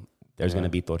and there's going to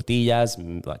be tortillas,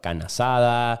 like carne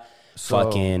asada,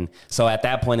 So at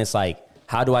that point, it's like,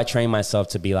 how do I train myself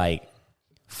to be like,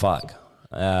 fuck?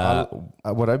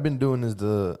 What I've been doing is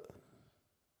I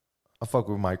fuck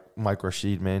with Mike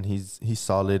Rashid, man. He's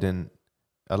solid, and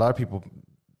a lot of people,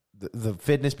 the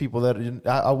fitness people that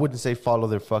I wouldn't say follow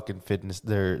their fucking fitness,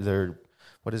 their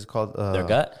what is it called? Their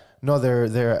gut? No,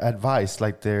 their advice,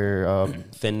 like their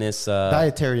fitness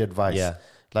dietary advice. Yeah.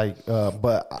 Like,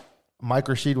 but Mike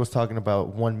Rashid was talking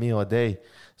about one meal a day.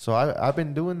 So I've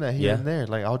been doing that here and there.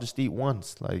 Like, I'll just eat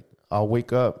once. Like, I'll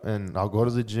wake up and I'll go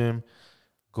to the gym,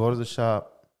 go to the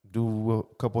shop, do a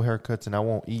couple haircuts, and I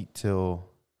won't eat till.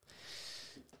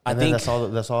 I think that's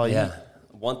all I eat.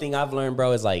 One thing I've learned,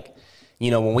 bro, is like,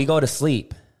 when we go to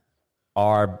sleep,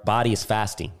 our body is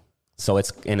fasting. So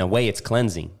it's, in a way, it's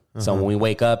cleansing. So when we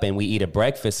wake up and we eat a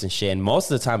breakfast and shit, and most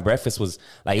of the time breakfast was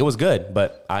like, it was good,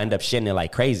 but I end up shitting it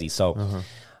like crazy. So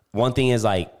one thing is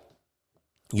like,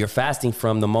 you're fasting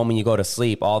from the moment you go to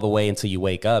sleep all the way until you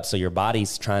wake up. So your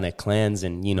body's trying to cleanse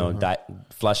and,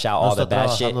 flush out all the bad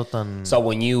shit. So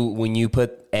when you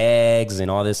put eggs and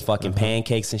all this fucking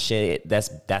pancakes and shit,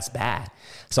 that's bad.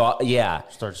 So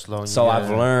Start slowing. So I've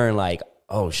learned like,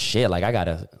 oh shit, like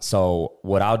so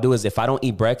what I'll do is if I don't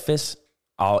eat breakfast,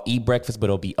 I'll eat breakfast, but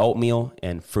it'll be oatmeal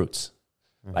and fruits.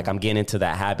 Like I'm getting into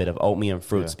that habit of oatmeal and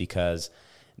fruits because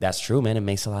that's true, man. It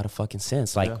makes a lot of fucking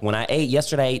sense. Like when I ate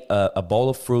yesterday, I ate a bowl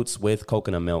of fruits with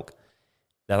coconut milk.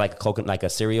 That like a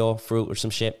cereal fruit or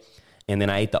some shit. And then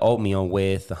I ate the oatmeal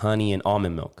with honey and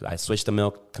almond milk. I switched the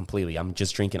milk completely. I'm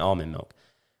just drinking almond milk.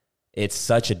 It's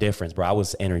such a difference, bro. I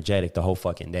was energetic the whole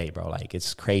fucking day, bro. Like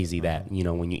it's crazy that,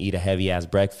 when you eat a heavy ass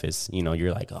breakfast,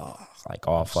 you're like, all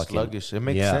fucking sluggish. It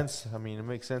makes sense. I mean, it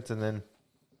makes sense. And then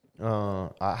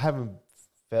I haven't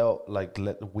felt like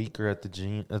weaker at the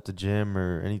gym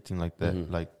or anything like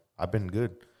that. Like I've been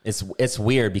good. It's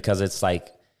weird because it's like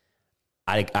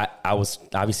I was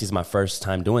obviously it's my first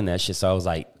time doing that shit, so I was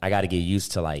like I got to get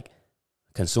used to like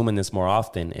consuming this more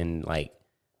often, and like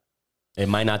it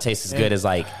might not taste as good as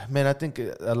like. Man, I think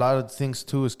a lot of things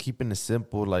too is keeping it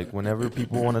simple. Like whenever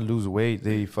people want to lose weight,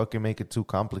 they fucking make it too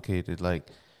complicated. Like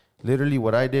literally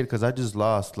what I did, because I just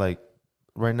lost. Like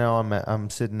right now I'm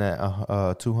sitting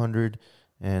at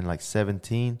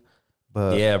 217,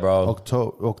 but yeah, bro.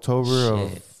 October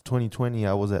of 2020,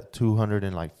 I was at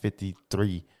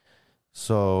 253.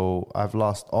 So I've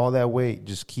lost all that weight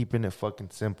just keeping it fucking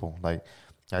simple. Like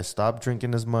I stopped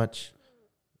drinking as much.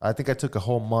 I think I took a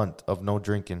whole month of no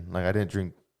drinking. Like I didn't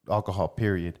drink alcohol,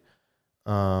 period.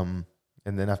 And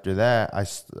then after that,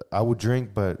 I would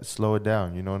drink, but slow it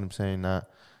down. You know what I'm saying? Not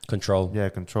control. Yeah,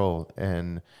 control.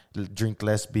 And drink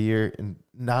less beer and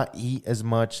not eat as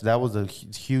much. That was a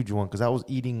huge one because I was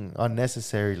eating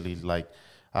unnecessarily. Like,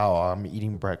 I'm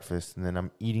eating breakfast and then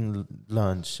I'm eating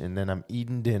lunch and then I'm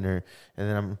eating dinner. And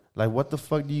then I'm like, what the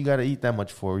fuck do you got to eat that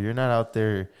much for? You're not out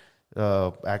there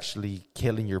actually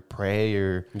killing your prey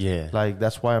or like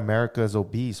that's why America is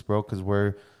obese, bro, because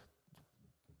we're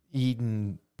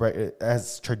eating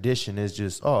as tradition is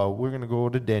just we're gonna go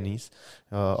to Denny's,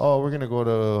 we're gonna go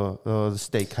to the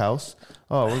steakhouse,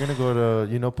 we're gonna go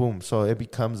to boom. So it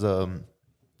becomes when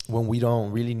we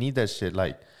don't really need that shit.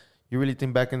 Like you really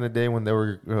think back in the day when they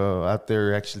were out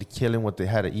there actually killing what they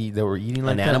had to eat, they were eating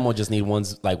like an animal just need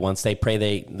once they prey,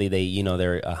 they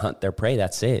they're hunt their prey.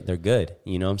 That's it. They're good.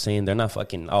 You know what I'm saying? They're not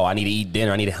fucking, I need to eat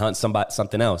dinner. I need to hunt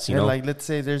something else. You know, like let's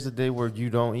say there's a day where you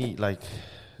don't eat. Like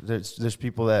there's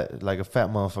people that like a fat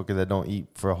motherfucker that don't eat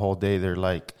for a whole day. They're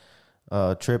like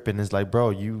tripping. It's like,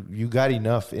 bro, you got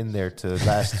enough in there to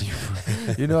last you.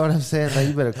 You know what I'm saying? Like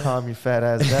you better calm your fat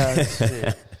ass down.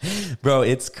 Shit. Bro,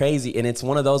 it's crazy. And it's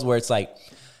one of those where it's like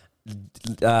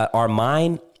our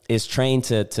mind is trained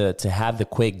to have the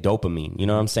quick dopamine. You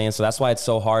know what I'm saying? So that's why it's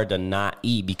so hard to not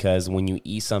eat, because when you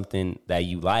eat something that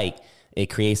you like, it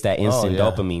creates that instant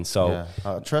dopamine. So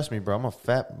trust me, bro, I'm a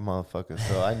fat motherfucker,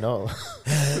 so I know.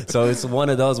 So it's one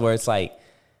of those where it's like,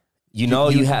 you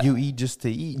eat just to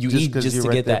eat. You eat just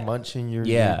to get that munching.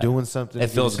 You're doing something.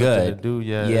 It feels good. To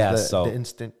do. So the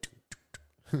instant.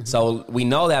 So we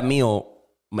know that meal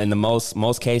in the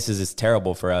most cases is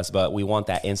terrible for us, but we want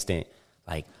that instant,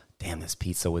 like damn, this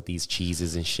pizza with these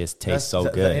cheeses and shit tastes so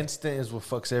good. The instant is what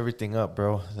fucks everything up,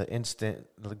 bro. The instant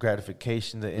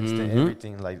gratification, the instant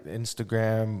everything, like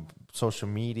Instagram, social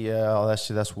media, all that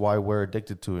shit. That's why we're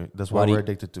addicted to it. That's why we're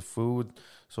addicted to food,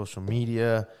 social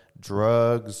media,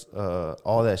 drugs,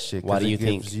 all that shit. Why do you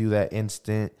think? It gives you that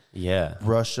instant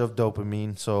rush of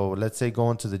dopamine. So let's say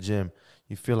going to the gym,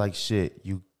 you feel like shit.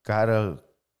 You gotta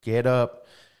get up,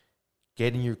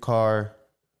 get in your car,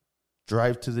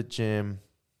 drive to the gym,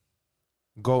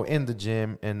 go in the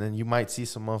gym, and then you might see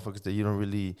some motherfuckers that you don't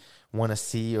really want to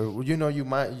see, or you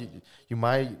might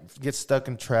get stuck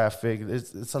in traffic.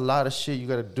 It's a lot of shit you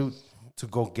got to do to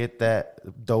go get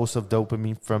that dose of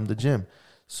dopamine from the gym.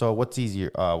 So what's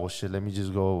easier? Well, shit, let me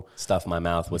just go stuff my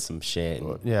mouth with some shit.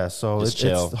 Yeah, so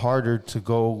it's harder to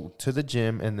go to the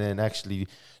gym and then actually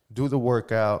do the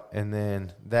workout, and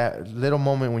then that little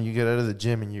moment when you get out of the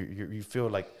gym and you feel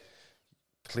like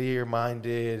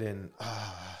clear-minded and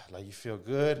like you feel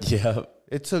good. Yeah.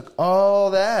 It took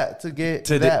all that to get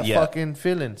to that fucking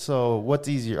feeling. So what's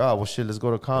easier? Well, shit, let's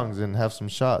go to Kong's and have some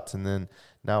shots, and then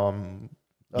now I'm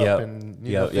up and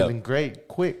feeling great,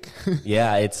 quick.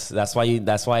 Yeah, that's why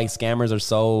scammers are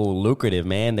so lucrative,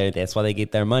 man. That's why they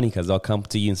get their money, because they'll come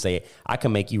to you and say, I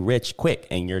can make you rich quick,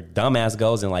 and your dumbass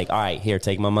goes and like, all right, here,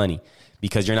 take my money,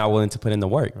 because you're not willing to put in the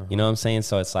work. You know what I'm saying?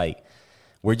 So it's like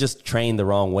we're just trained the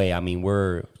wrong way. I mean,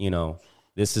 we're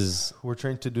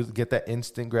trained to get that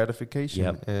instant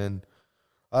gratification, and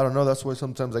I don't know. That's why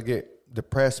sometimes I get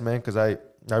depressed, man, because I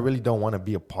really don't want to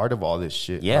be a part of all this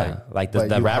shit. Yeah, like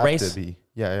the rat race.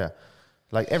 Yeah.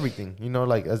 Like everything,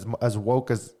 like as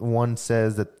woke as one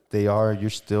says that they are, you're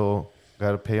still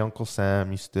got to pay Uncle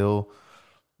Sam. You still,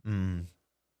 even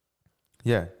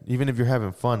if you're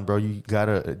having fun, bro,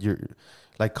 you're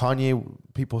like Kanye.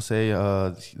 People say,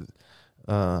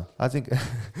 I think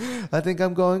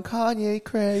I'm going Kanye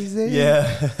crazy.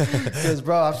 Yeah. Because,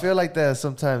 bro, I feel like that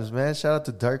sometimes, man. Shout out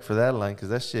to Dirk for that line, because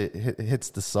that shit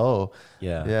hits the soul.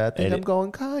 Yeah. Yeah, I think I'm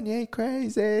going Kanye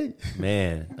crazy.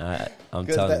 Man, I'm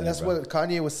telling you, that's what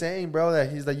Kanye was saying, bro. That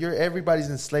he's like, everybody's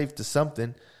enslaved to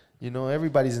something.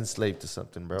 Everybody's enslaved to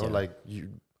something, bro. Yeah. Like, he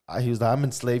was like, I'm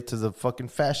enslaved to the fucking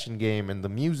fashion game and the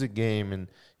music game. And,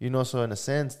 so in a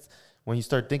sense, when you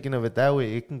start thinking of it that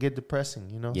way, it can get depressing,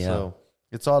 Yeah. So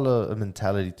it's all a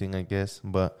mentality thing, I guess.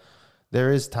 But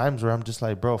there is times where I'm just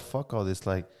like, bro, fuck all this.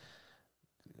 Like,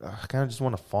 I kind of just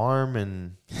want to farm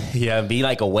and be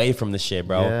like away from the shit,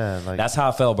 bro. Yeah, like, that's how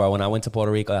I felt, bro. When I went to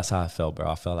Puerto Rico, that's how I felt, bro.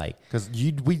 I felt like because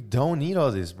we don't need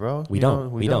all this, bro. We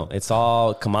don't. It's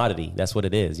all commodity. That's what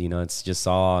it is. It's just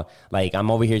all like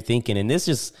I'm over here thinking, and I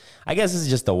guess this is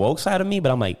just the woke side of me,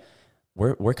 but I'm like,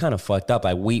 we're kind of fucked up.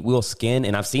 Like we'll skin,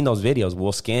 and I've seen those videos.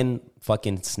 We'll skin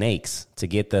fucking snakes to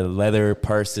get the leather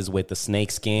purses with the snake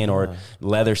skin or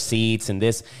leather seats and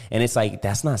this, and it's like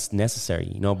that's not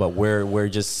necessary, But we're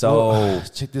just so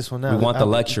check this one out. We want the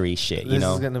luxury shit, This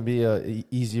is gonna be a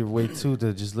easier way too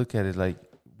to just look at it. Like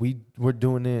we're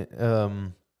doing it.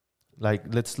 Like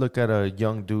let's look at a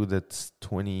young dude that's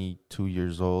 22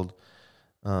 years old.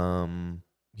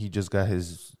 He just got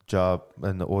his job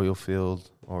in the oil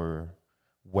field or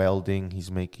welding.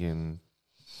 He's making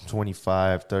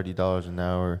 $25, $30 an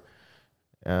hour.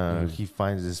 He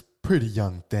finds this pretty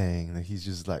young thing that he's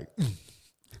just like,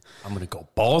 I'm gonna go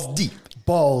balls deep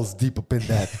up in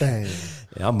that thing.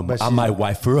 I might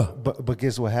wife her up. But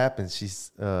guess what happens?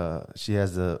 She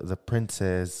has the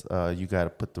princess. You got to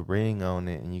put the ring on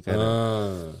it, and you got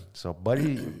to. So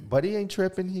buddy ain't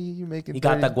tripping. He making. He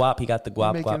got the guap. He got the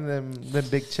guap. Making them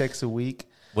big checks a week.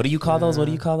 What do you call those? What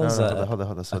do you call those? No, hold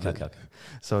on. So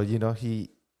she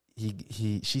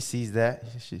sees that.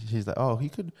 She's like, oh, he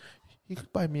could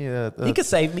buy me he could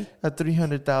save me a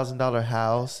 $300,000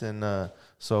 house, and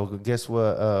so guess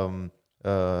what?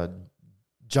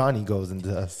 Johnny goes and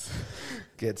does,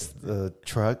 gets the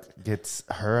truck, gets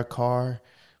her a car,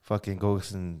 fucking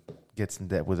goes and gets in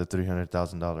debt with a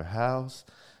 $300,000 house.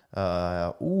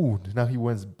 Now he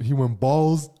went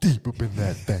balls deep up in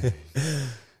that thing.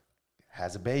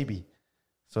 Has a baby.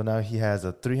 So now he has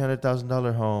a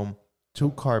 $300,000 home,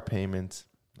 2 car payments,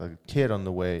 a kid on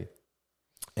the way,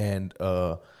 and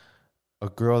a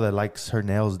girl that likes her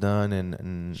nails done,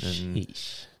 and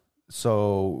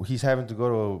so he's having to go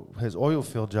to his oil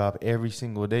field job every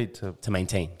single day to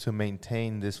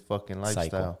maintain this fucking lifestyle.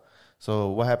 Cycle. So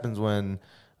what happens when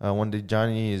one day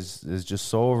Johnny is just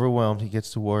so overwhelmed, he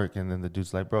gets to work, and then the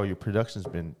dude's like, bro, your production's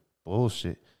been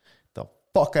bullshit. The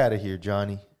fuck out of here,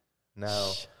 Johnny.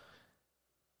 Now,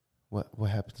 what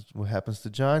happens to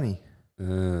Johnny?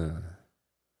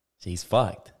 He's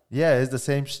fucked. Yeah, it's the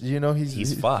same.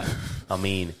 He's fucked. I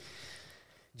mean,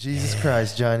 Jesus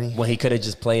Christ, Johnny. Well, he could have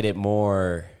just played it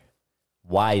more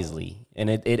wisely. And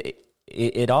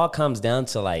it all comes down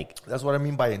to like, that's what I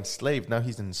mean by enslaved. Now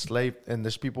he's enslaved, and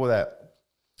there's people that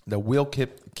will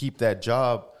keep that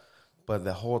job, but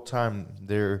the whole time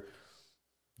they're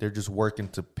just working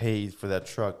to pay for that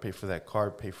truck, pay for that car,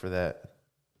 pay for that,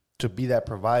 to be that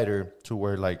provider, to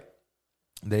where like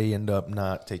they end up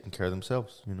not taking care of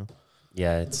themselves, you know?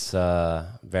 Yeah, it's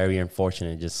very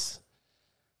unfortunate. Just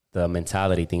the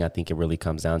mentality thing, I think it really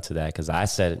comes down to that. Because I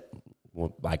said,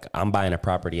 well, like, I'm buying a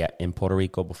property in Puerto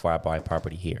Rico before I buy a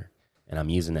property here. And I'm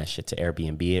using that shit to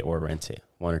Airbnb it or rent it,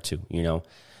 one or two, you know?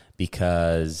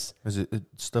 Because...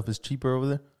 stuff is cheaper over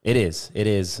there? It is. It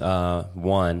is,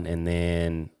 one. And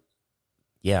then,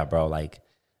 yeah, bro, like,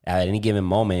 at any given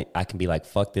moment, I can be like,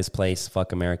 fuck this place,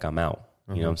 fuck America, I'm out.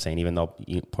 You know what I'm saying? Even though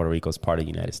Puerto Rico is part of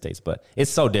the United States, but it's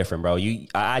so different, bro.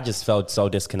 I just felt so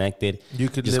disconnected. You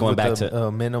could just live going with back to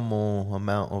a minimal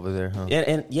amount over there, huh?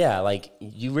 And yeah, like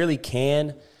you really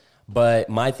can. But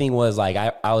my thing was like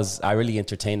I really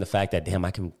entertained the fact that damn,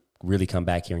 I can really come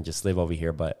back here and just live over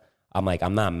here. But I'm like,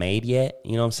 I'm not made yet.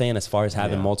 You know what I'm saying? As far as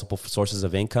having multiple sources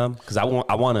of income, because I want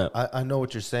to. I know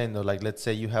what you're saying though. Like, let's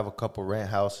say you have a couple rent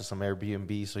houses, some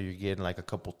Airbnb, so you're getting like a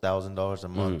couple $1,000s a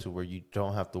month to where you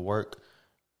don't have to work.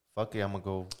 Fuck it, I'm gonna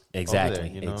go. Exactly, over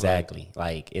there, you know? exactly.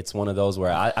 Like it's one of those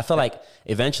where I feel like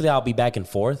eventually I'll be back and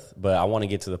forth, but I want to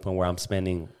get to the point where I'm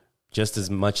spending just as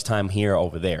much time here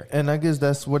over there. And I guess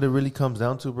that's what it really comes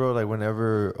down to, bro. Like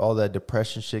whenever all that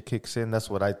depression shit kicks in, that's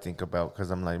what I think about.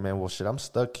 Because I'm like, man, well, shit, I'm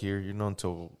stuck here, you know,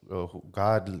 until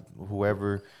God,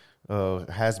 whoever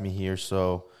has me here.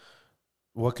 So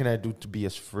what can I do to be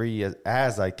as free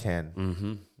as I can?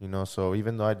 Mm-hmm. You know, so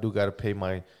even though I do got to pay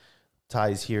my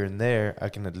ties here and there, I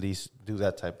can at least do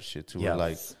that type of shit too. Yeah.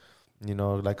 Like, you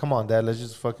know, like, come on, Dad, let's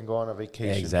just fucking go on a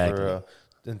vacation. Exactly.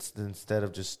 Instead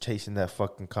of just chasing that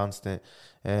fucking constant.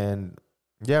 And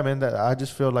yeah, man, I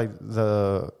just feel like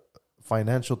the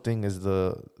financial thing is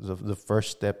the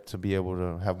first step to be able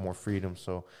to have more freedom.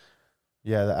 So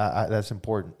yeah, that's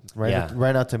important, right? Yeah.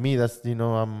 Right now, to me, that's, you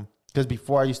know, because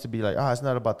before I used to be like, it's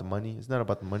not about the money. It's not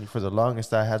about the money. For the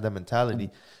longest, I had that mentality,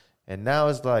 and now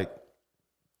it's like,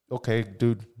 okay,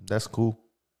 dude, that's cool.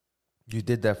 You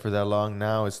did that for that long.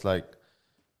 Now it's like,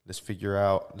 let's figure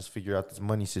out this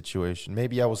money situation.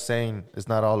 Maybe I was saying it's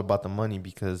not all about the money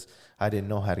because I didn't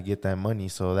know how to get that money.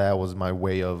 So that was my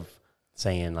way of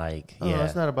saying like,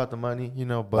 it's not about the money, you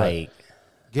know, but like,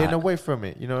 getting away from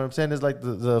it. You know what I'm saying? It's like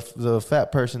the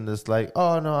fat person that's like,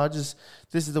 oh no, this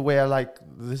is the way I like,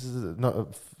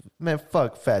 man,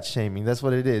 fuck fat shaming. That's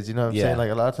what it is. You know what I'm saying? Like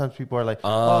a lot of times people are like,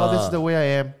 this is the way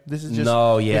I am. This is just,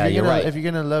 no, yeah, you're right. If you're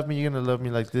going to love me, you're going to love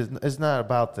me like this. It's not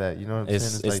about that. You know what I'm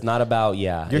saying? It's like, not about,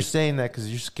 You're saying that because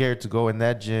you're scared to go in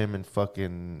that gym and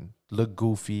fucking look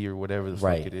goofy or whatever the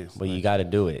fuck it is. But you got to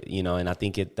do it, you know, and I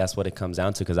think that's what it comes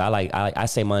down to. Because I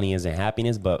say money isn't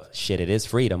happiness, but shit, it is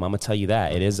freedom. I'm going to tell you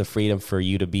that. It is a freedom for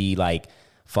you to be like,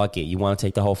 fuck it. You want to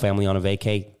take the whole family on a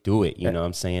vacay? Do it. You know what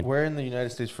I'm saying? We're in the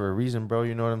United States for a reason, bro.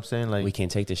 You know what I'm saying? Like, we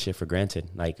can't take this shit for granted.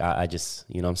 Like, I just,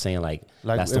 you know what I'm saying? Like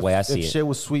that's the way I see it. If shit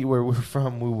was sweet where we're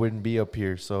from, we wouldn't be up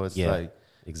here. So it's like.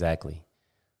 Exactly.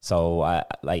 So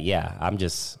I'm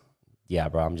just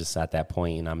at that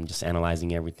point and I'm just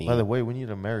analyzing everything. By the way, we need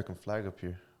an American flag up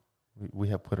here. We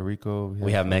have Puerto Rico.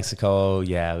 We have Mexico.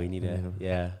 Yeah, we need it.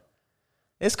 Yeah.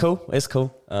 It's cool.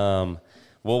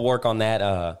 We'll work on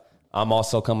that. I'm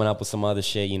also coming up with some other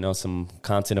shit, you know, some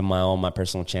content of my own, my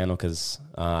personal channel, because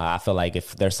I feel like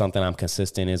if there's something I'm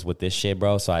consistent is with this shit,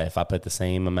 bro. So if I put the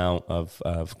same amount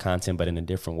of content but in a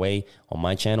different way on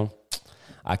my channel,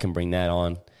 I can bring that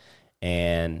on.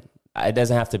 And it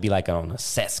doesn't have to be like on a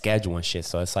set schedule and shit.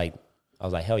 So it's like, I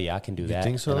was like, hell yeah, I can do that. You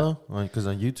think so, though? Because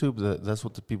on YouTube, that's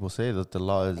what the people say, that the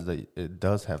law is that it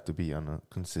does have to be on a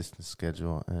consistent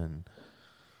schedule. And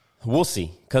we'll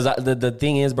see. Because the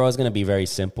thing is, bro, it's going to be very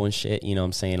simple and shit. You know what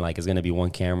I'm saying? Like, it's going to be one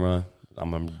camera.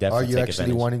 I'm going to definitely take advantage. Are you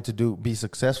actually wanting to be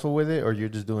successful with it, or you're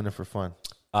just doing it for fun?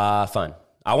 Fun.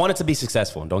 I want it to be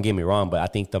successful. Don't get me wrong, but I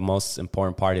think the most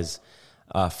important part is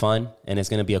fun. And it's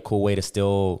going to be a cool way to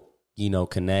still, you know,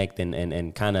 connect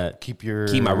and kind of keep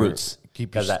my roots.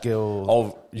 Keep your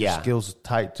skills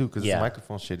tight, too, because the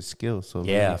microphone shit is skills. So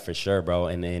yeah, for sure, bro.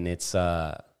 And it's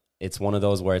one of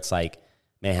those where it's like,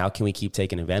 man, how can we keep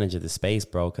taking advantage of this space,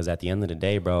 bro? Because at the end of the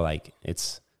day, bro, like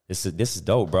this is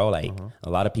dope, bro. Like a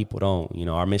lot of people don't, you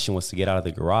know, our mission was to get out of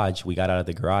the garage. We got out of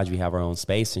the garage. We have our own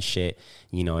space and shit.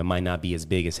 You know, it might not be as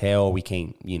big as hell. We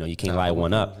can't, you know, you can't light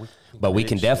one up, but we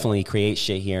can definitely create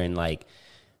shit here, and like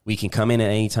we can come in at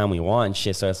any time we want and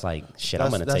shit. So it's like, shit,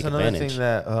 I'm going to take advantage.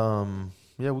 That's another thing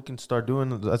that, we can start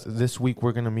doing. This week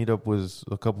we're going to meet up with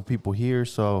a couple people here.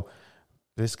 So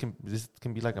this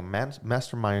can be like a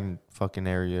mastermind fucking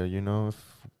area. You know, if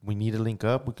we need to link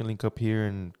up, we can link up here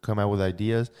and come out with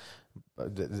ideas.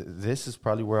 This is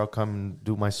probably where I'll come and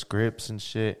do my scripts and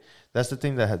shit. That's the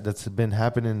thing that's been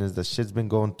happening is that shit's been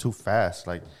going too fast.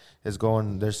 Like there's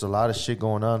a lot of shit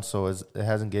going on, so it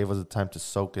hasn't gave us the time to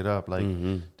soak it up. Like,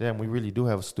 damn, we really do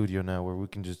have a studio now where we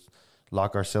can just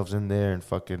lock ourselves in there and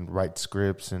fucking write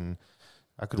scripts. And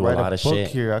I could write a book shit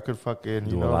here. I could fucking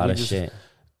do a lot of shit.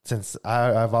 Since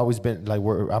I've always been like,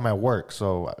 I'm at work,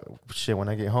 so shit. When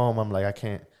I get home, I'm like, I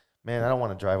can't. Man, I don't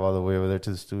want to drive all the way over there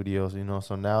to the studios, you know.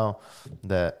 So now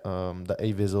that the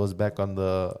A-Visual is back on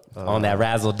the on that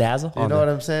razzle dazzle, you know what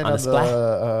I'm saying?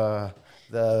 On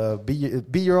the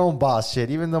be your own boss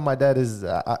shit. Even though my dad is,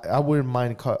 I wouldn't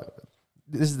mind.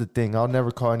 This is the thing. I'll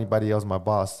never call anybody else my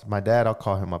boss. My dad, I'll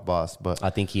call him my boss. But I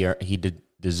think he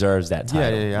deserves that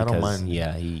title. Yeah. I don't mind.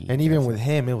 Yeah, and even with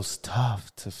him, it was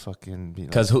tough to fucking be.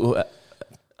 Because who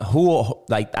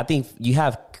like I think you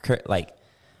have like.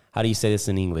 How do you say this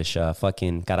in English?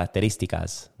 Fucking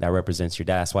características that represents your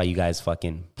dad. That's why you guys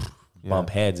fucking bump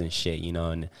heads and shit, you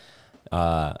know. And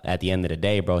at the end of the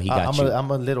day, bro,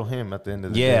 I'm a little him at the end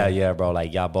of the day. Yeah, bro.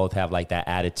 Like y'all both have like that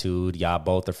attitude. Y'all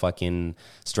both are fucking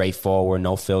straightforward,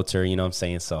 no filter. You know what I'm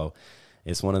saying? So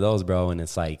it's one of those, bro. And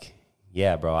it's like,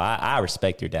 yeah, bro, I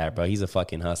respect your dad, bro. He's a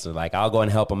fucking hustler. Like, I'll go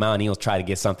and help him out, and he'll try to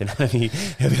get something out of me.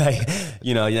 He'll be like,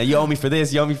 you you owe me for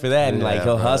this, you owe me for that. And, like,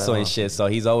 he'll hustle and shit. So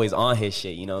he's always on his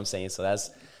shit, you know what I'm saying? So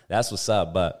that's what's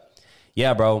up. But,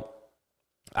 yeah, bro,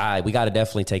 we got to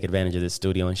definitely take advantage of this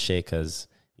studio and shit because,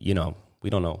 you know, we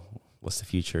don't know what's the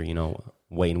future, you know,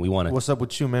 waiting. We want to. What's up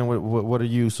with you, man? What are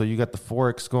you? So you got the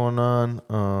Forex going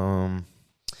on.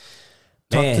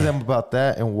 Talk to them about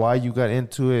that and why you got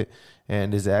into it.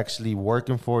 And is it actually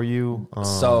working for you?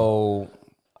 So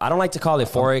I don't like to call it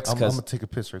Forex because I'm gonna take a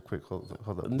piss real quick. Hold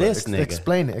on. This nigga.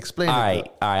 Explain it. All right,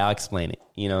 I'll explain it.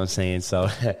 You know what I'm saying?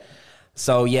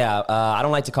 So yeah, I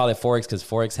don't like to call it Forex because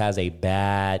Forex has a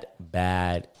bad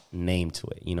name to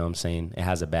it. You know what I'm saying? It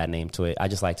has a bad name to it. I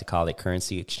just like to call it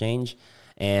currency exchange.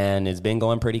 And it's been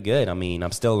going pretty good. I mean,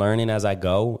 I'm still learning as I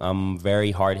go. I'm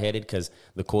very hard-headed because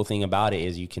the cool thing about it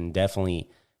is you can definitely,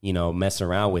 you know, mess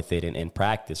around with it and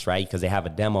practice, right? Because they have a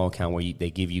demo account where they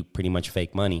give you pretty much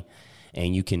fake money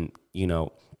and you can, you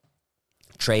know,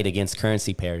 trade against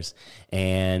currency pairs.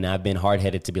 And I've been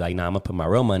hard-headed to be like, nah, I'm going to put my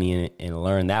real money in it and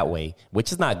learn that way,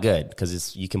 which is not good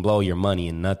because you can blow your money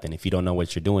in nothing if you don't know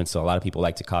what you're doing. So a lot of people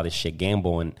like to call this shit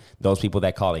gamble. And those people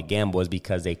that call it gamble is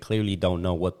because they clearly don't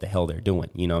know what the hell they're doing.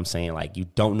 You know what I'm saying? Like, you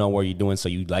don't know what you're doing, so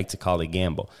you like to call it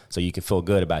gamble so you can feel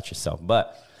good about yourself.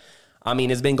 But I mean,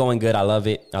 it's been going good. I love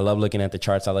it. I love looking at the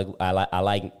charts. I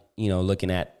like, you know, looking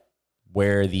at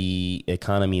where the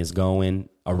economy is going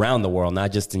around the world,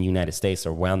 not just in the United States,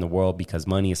 or around the world, because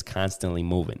money is constantly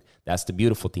moving. That's the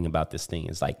beautiful thing about this thing.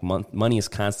 It's like money is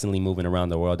constantly moving around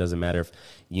the world. Doesn't matter if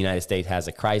the United States has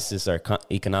a crisis or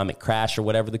economic crash or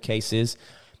whatever the case is.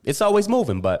 It's always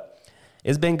moving, but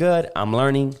it's been good. I'm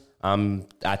learning.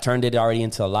 I turned it already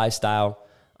into a lifestyle.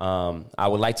 I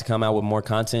would like to come out with more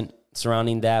content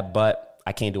surrounding that, but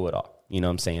I can't do it all. You know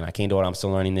what I'm saying? I can't do it. I'm still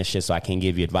learning this shit, so I can't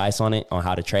give you advice on it, on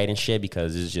how to trade and shit,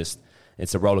 because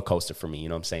it's a roller coaster for me. You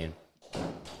know what I'm saying?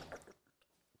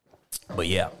 But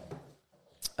yeah,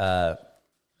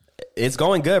 it's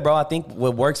going good, bro. I think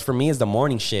what works for me is the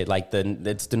morning shit. Like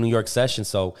it's the New York session.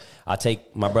 So I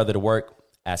take my brother to work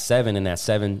at 7, and at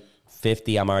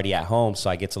 7:50, I'm already at home. So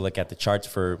I get to look at the charts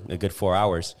for a good 4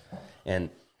 hours. And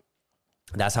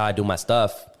that's how I do my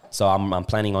stuff. So I'm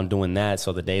planning on doing that.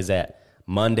 So the days that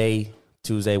Monday,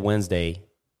 Tuesday, Wednesday,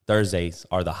 Thursdays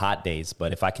are the hot days.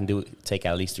 But if I can take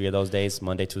at least 3 of those days,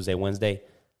 Monday, Tuesday, Wednesday,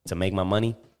 to make my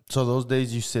money. So those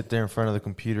days you sit there in front of the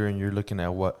computer and you're looking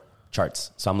at what?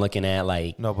 Charts. So I'm looking at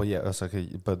like... No, but yeah, that's okay.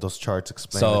 But those charts,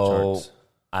 explain the charts. So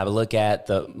I look at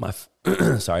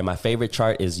my favorite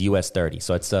chart is US 30.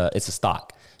 So it's a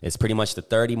stock. It's pretty much the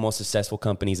 30 most successful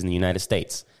companies in the United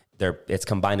States. It's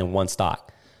combined in one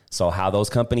stock. So how those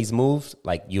companies move,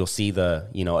 like you'll see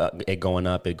it going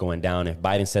up, it going down. If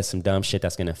Biden says some dumb shit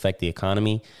that's going to affect the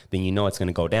economy, then you know it's going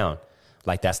to go down.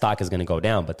 Like that stock is going to go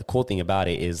down. But the cool thing about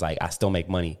it is like I still make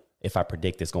money if I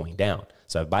predict it's going down.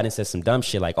 So if Biden says some dumb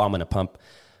shit like, oh, I'm going to pump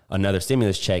another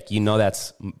stimulus check, you know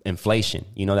that's inflation.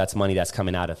 You know that's money that's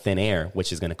coming out of thin air,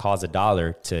 which is going to cause the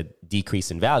dollar to decrease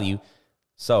in value.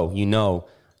 So you know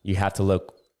you have to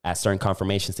look at certain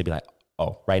confirmations to be like,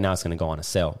 oh, right now it's going to go on a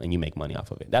sale and you make money off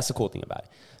of it. That's the cool thing about it.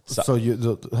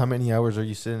 So how many hours are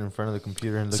you sitting in front of the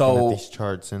computer and looking at these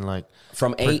charts and like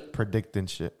from predicting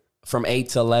shit? From 8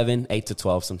 to 11, 8 to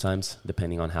 12 sometimes,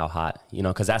 depending on how hot,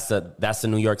 because that's the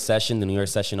New York session. The New York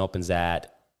session opens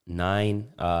at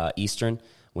 9 Eastern,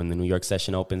 when the New York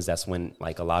session opens. That's when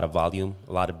like a lot of volume,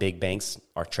 a lot of big banks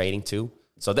are trading too.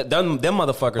 So them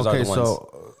motherfuckers are the ones.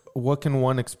 So what can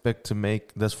one expect to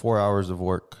make? That's 4 hours of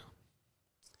work.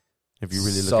 If you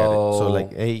really look at it. So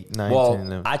like 8, 9, 10,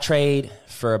 11. I trade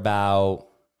for about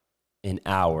an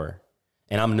hour.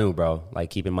 And I'm new, bro. Like,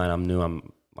 keep in mind, I'm new.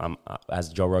 I'm as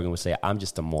Joe Rogan would say, I'm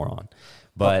just a moron.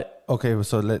 But okay,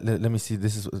 so let me see.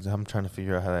 I'm trying to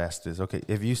figure out how to ask this. Okay,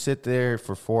 if you sit there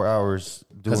for 4 hours,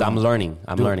 because I'm learning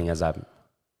as I'm,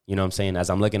 you know what I'm saying, as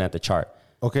I'm looking at the chart.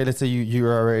 Okay, let's say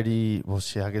you're already. Well,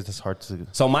 shit, I guess it's hard to.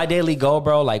 So my daily goal,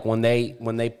 bro, like when they.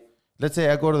 Let's say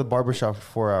I go to the barbershop for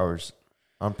 4 hours.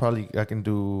 I can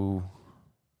do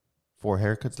 4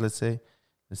 haircuts. Let's say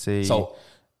so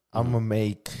I'm gonna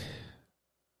make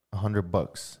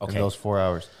 $100 in those 4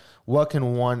 hours. What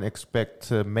can one expect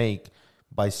to make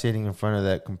by sitting in front of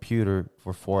that computer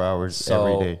for 4 hours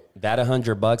every day? That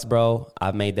 $100, bro,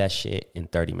 I've made that shit in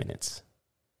 30 minutes.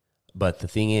 But the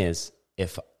thing is,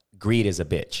 if greed is a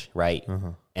bitch, right?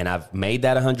 And I've made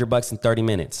that $100 in 30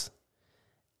 minutes,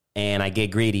 and I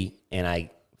get greedy and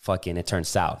it turns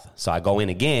south. So I go in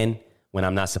again when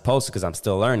I'm not supposed to, because I'm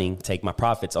still learning, take my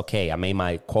profits. Okay, I made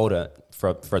my quota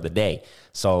for the day.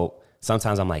 So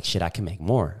sometimes I'm like, shit, I can make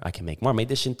more. I made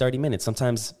this shit in 30 minutes.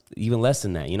 Sometimes even less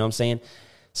than that. You know what I'm saying?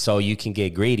 So you can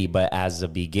get greedy. But as a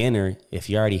beginner, if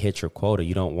you already hit your quota,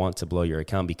 you don't want to blow your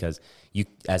account, because you,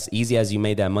 as easy as you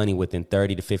made that money, within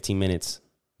 30 to 15 minutes,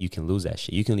 you can lose that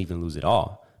shit. You can even lose it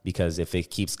all, because if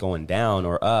it keeps going down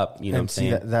or up, you know what I'm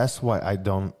saying? That's why I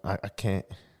can't.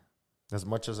 As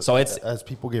much as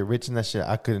people get rich in that shit,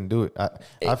 I couldn't do it.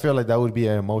 I feel like that would be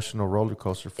an emotional roller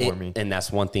coaster for me. And that's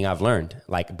one thing I've learned.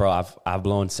 Like, bro, I've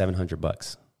blown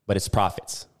 $700, but it's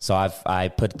profits. So I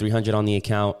put 300 on the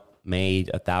account, made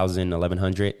 1,000,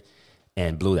 1,100,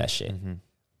 and blew that shit.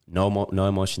 No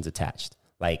emotions attached.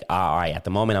 Like, all right, at the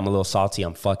moment I'm a little salty.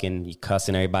 I'm fucking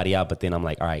cussing everybody out, but then I'm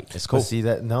like, all right, it's cool. But see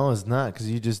that? No, it's not,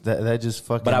 because you just that just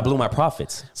fucking. But I blew my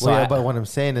profits. So but what I'm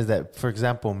saying is that, for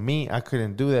example, me, I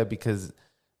couldn't do that, because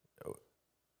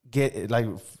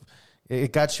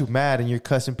it got you mad and you're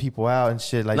cussing people out and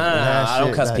shit. Like, no, I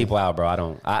don't cuss people out, bro. I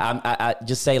don't. I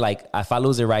just say, like, if I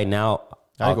lose it right now,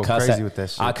 I'll go cuss crazy with that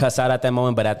shit. I'll cuss out at that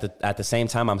moment, but at the same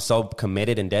time, I'm so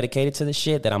committed and dedicated to the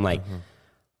shit that I'm like.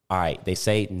 All right, they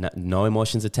say no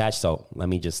emotions attached, so let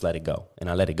me just let it go. And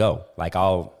I let it go. Like,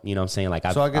 I'll, you know what I'm saying? Like,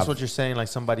 so I guess what you're saying, like,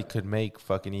 somebody could make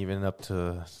fucking even up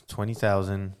to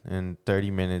 20,000 in 30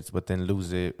 minutes, but then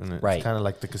lose it. And it's kind of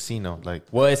like the casino. Like,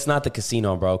 well, it's not the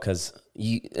casino, bro, because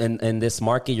you in this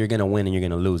market, you're gonna win and you're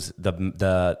gonna lose.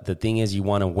 The thing is, you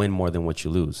want to win more than what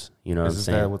you lose. You know what I'm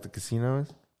saying? Is that what the casino is?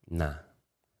 Nah.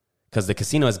 Because the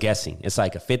casino is guessing. It's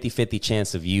like a 50-50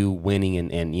 chance of you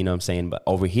winning, and you know what I'm saying? But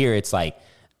over here, it's like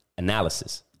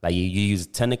analysis. Like, you use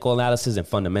technical analysis and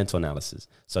fundamental analysis.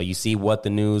 So you see what the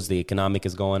news, the economic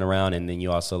is going around, and then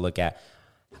you also look at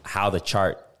how the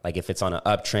chart, like if it's on an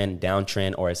uptrend,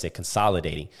 downtrend, or is it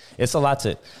consolidating. It's a lot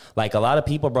of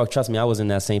people, bro, trust me, I was in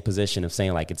that same position of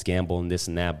saying, like, it's gamble and this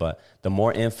and that, but the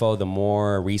more info, the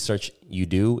more research you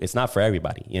do, it's not for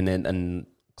everybody. And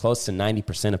close to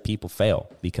 90% of people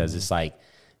fail, because it's like,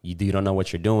 you don't know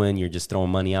what you're doing. You're just throwing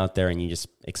money out there, and you're just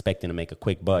expecting to make a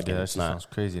quick buck. Yeah, and that sounds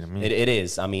crazy to me. It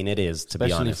is. I mean, it is, to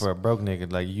be honest. Especially for a broke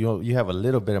nigga. Like, you have a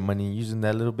little bit of money, using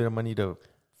that little bit of money to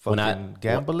fucking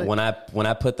gamble it. When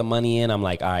I put the money in, I'm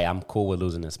like, all right, I'm cool with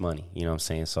losing this money. You know what I'm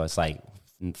saying? So it's like,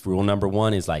 rule number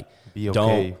one is like, be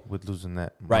okay with losing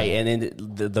that money. Right. And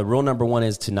then the rule number one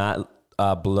is to not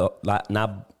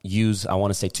use, I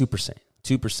want to say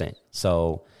 2%.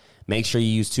 So make sure you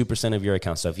use 2% of your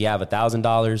account. So if you have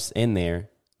 $1,000 in there,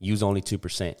 use only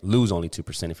 2%. Lose only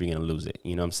 2% if you're going to lose it.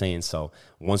 You know what I'm saying? So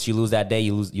once you lose that day,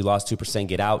 you lost 2%.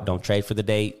 Get out. Don't trade for the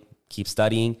day. Keep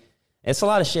studying. It's a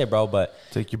lot of shit, bro. But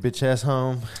take your bitch ass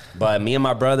home. But me and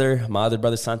my other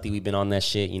brother Santi, we've been on that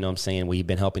shit. You know what I'm saying? We've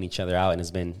been helping each other out, and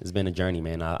it's been a journey,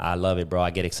 man. I love it, bro.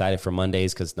 I get excited for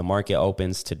Mondays because the market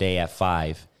opens today at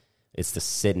 5.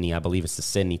 It's I believe it's the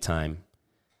Sydney time.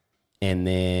 And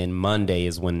then Monday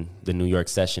is when the New York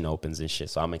session opens and shit.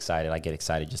 So I'm excited. I get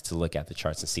excited just to look at the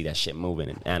charts and see that shit moving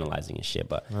and analyzing and shit.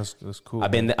 But that's cool.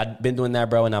 I've been doing that,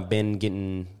 bro, and I'm gonna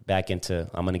get back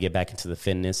into the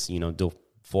fitness, you know, do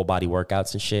full body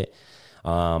workouts and shit.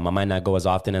 I might not go as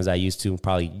often as I used to,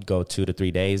 probably go 2 to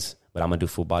 3 days, but I'm gonna do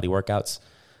full body workouts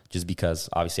just because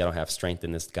obviously I don't have strength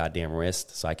in this goddamn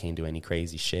wrist, so I can't do any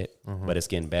crazy shit. Mm-hmm. But it's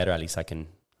getting better. At least I can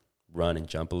run and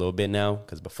jump a little bit now,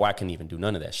 because before I couldn't even do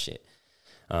none of that shit.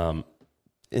 And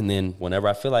then whenever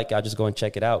I feel like, I'll just go and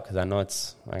check it out, because I know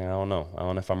I don't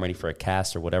know if I'm ready for a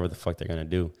cast or whatever the fuck they're gonna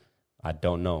do. I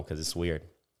don't know, because it's weird.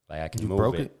 Like, I can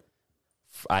move it.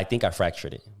 I think I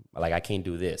fractured it. Like, I can't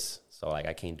do this. So, like,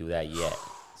 I can't do that yet.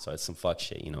 So, it's some fuck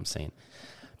shit, you know what I'm saying?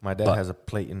 My dad has a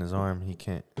plate in his arm. He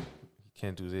can't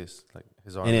do this. Like,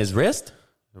 his arm. In his wrist?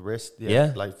 The wrist?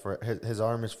 Yeah. Like, for his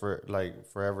arm is for, like,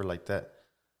 forever like that.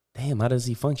 Damn, how does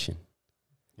he function?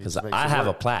 Because I have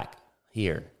a plaque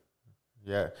here.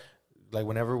 Yeah. Like,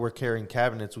 whenever we're carrying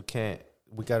cabinets,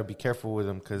 we got to be careful with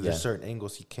them because there's certain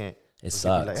angles he can't. It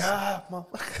sucks. Be like,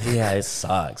 motherfucker. Yeah, it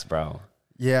sucks, bro.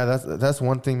 Yeah, that's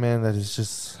one thing, man, that is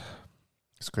just,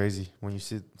 it's crazy. When you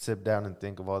sit down and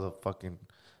think of all the fucking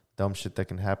dumb shit that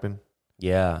can happen.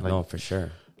 Yeah, like, no, for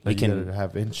sure. Like, we can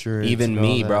have insurance. Even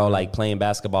me, bro, like playing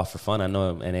basketball for fun. I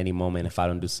know at any moment if I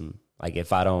don't do some, like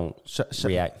if I don't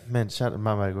react. Man,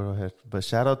 go ahead. But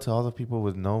shout out to all the people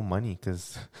with no money,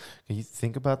 because can you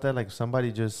think about that? Like, if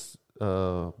somebody just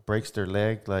breaks their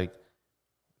leg, like,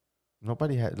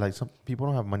 nobody had, like, some people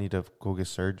don't have money to go get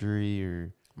surgery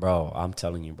or. Bro, I'm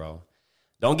telling you, bro.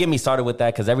 Don't get me started with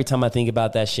that, because every time I think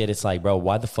about that shit, it's like, bro,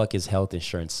 why the fuck is health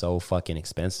insurance so fucking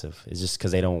expensive? It's just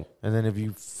because they don't. And then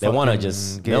if they want to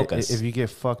just milk us. If you get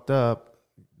fucked up,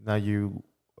 now you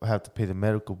have to pay the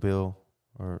medical bill,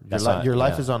 or your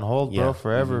life is on hold, bro,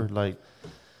 forever. Mm-hmm. Like,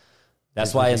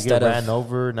 that's why instead of ran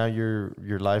over, now your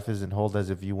life is in hold as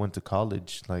if you went to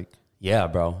college. Like, yeah,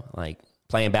 bro, like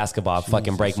playing basketball, Jesus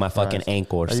fucking break my fucking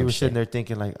ankle or something. You were sitting there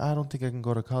thinking like, I don't think I can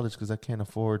go to college because I can't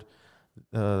afford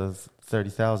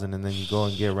 30,000, and then you go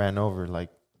and get ran over. Like,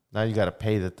 now you got to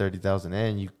pay the 30,000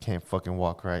 and you can't fucking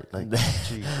walk right. Like,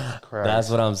 Jesus Christ. That's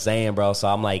what I'm saying, bro. So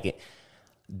I'm like,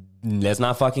 let's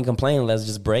not fucking complain. Let's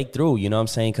just break through. You know what I'm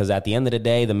saying? Because at the end of the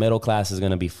day, the middle class is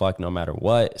going to be fucked no matter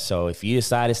what. So if you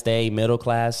decide to stay middle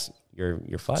class, you're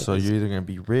fucked. So you're either going to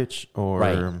be rich or...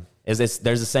 Right. There's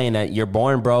a saying that you're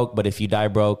born broke, but if you die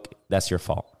broke, that's your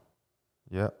fault.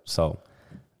 Yeah. So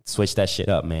switch that shit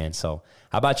up, man. So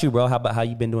how about you, bro? How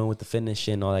you been doing with the fitness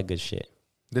shit and all that good shit?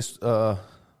 Ever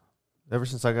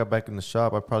since I got back in the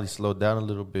shop, I probably slowed down a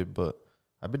little bit, but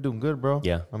I've been doing good, bro.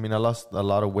 Yeah. I mean, I lost a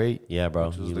lot of weight. Yeah,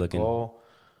 bro. You looking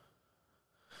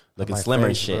slimmer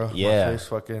and shit. Bro. Yeah. My face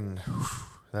fucking...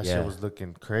 That shit was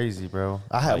looking crazy, bro.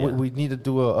 We need to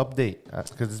do an update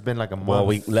because it's been like a month.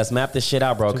 Well, let's map this shit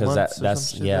out, bro, because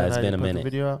that's it's been a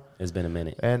minute. It's been a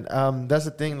minute. And that's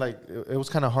the thing. Like, it was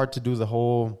kind of hard to do the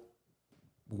whole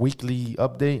weekly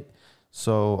update.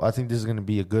 So I think this is gonna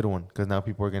be a good one because now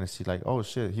people are gonna see like, oh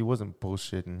shit, he wasn't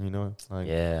bullshitting, you know? Like,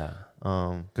 yeah.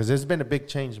 Because there's been a big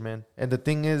change, man. And the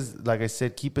thing is, like I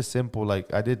said, keep it simple.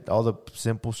 Like, I did all the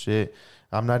simple shit.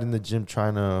 I'm not in the gym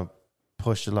trying to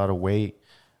push a lot of weight.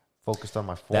 Focused on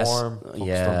my form,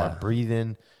 focused on my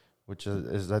breathing, which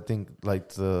is I think like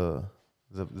the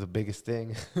biggest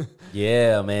thing.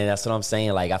 Yeah, man, that's what I'm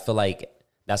saying. Like, I feel like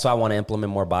that's why I want to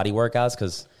implement more body workouts,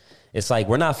 because it's like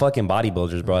we're not fucking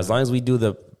bodybuilders, bro. As long as we do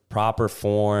the proper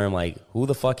form, like, who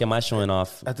the fuck am I showing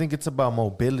off? I think it's about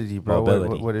mobility, bro.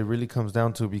 What it really comes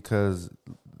down to, because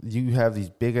you have these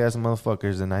big ass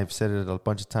motherfuckers, and I've said it a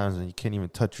bunch of times, and you can't even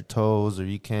touch your toes, or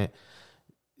you can't.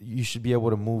 You should be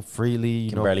able to move freely.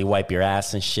 You know, barely wipe your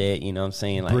ass and shit. You know what I'm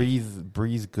saying? Like,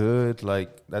 breathe good. Like,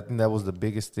 I think that was the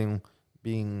biggest thing.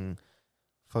 Being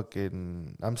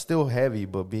fucking, I'm still heavy,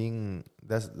 but being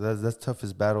that's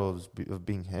toughest battle of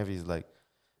being heavy is like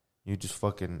you just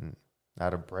fucking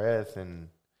out of breath, and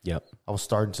yep. I was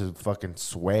starting to fucking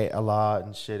sweat a lot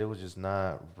and shit. It was just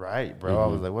not right, bro. I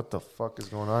was like, what the fuck is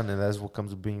going on? And that's what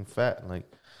comes with being fat,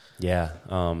 like. Yeah,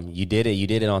 you did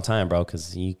it on time, bro,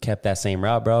 because you kept that same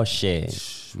route, bro.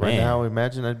 Shit, right now,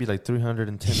 imagine I'd be like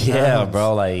 310 pounds. Yeah,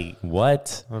 bro, like,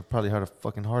 what? I would probably had a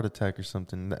fucking heart attack or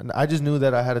something. I just knew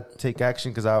that I had to take action,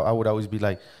 because I would always be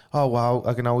like, oh, wow,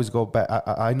 I can always go back.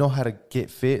 I know how to get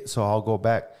fit, so I'll go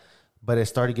back. But it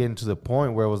started getting to the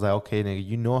point where it was like, okay, nigga,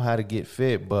 you know how to get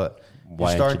fit, but you're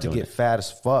starting to get fat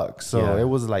as fuck. So it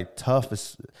was like tough.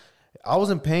 I was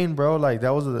in pain, bro. Like,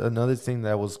 that was another thing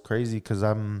that was crazy, because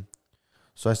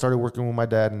So I started working with my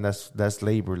dad, and that's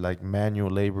labor, like manual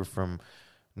labor from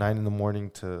 9 a.m.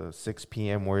 to 6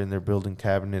 p.m. We're in there building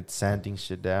cabinets, sanding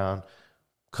shit down,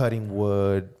 cutting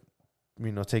wood,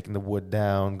 you know, taking the wood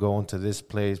down, going to this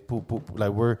place, poop, poop.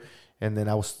 Like, and then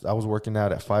I was working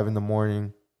out at 5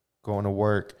 a.m, going to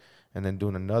work, and then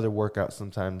doing another workout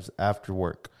sometimes after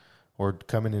work, or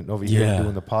coming in over here and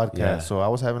doing the podcast. Yeah. So I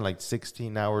was having like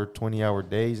 16-hour, 20-hour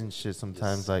days and shit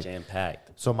sometimes. Just like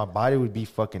jam-packed. So my body would be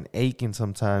fucking aching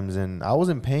sometimes, and I was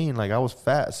in pain. Like, I was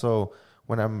fat. So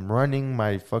when I'm running,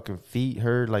 my fucking feet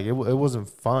hurt. Like, it wasn't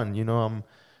fun. You know, I'm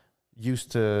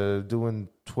used to doing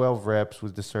 12 reps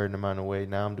with a certain amount of weight.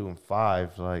 Now I'm doing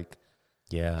 5. Like,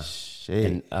 yeah.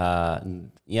 Shit.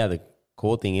 And, the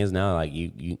cool thing is now, like,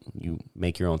 you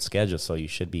make your own schedule, so you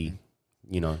should be,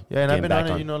 Yeah, and I've been on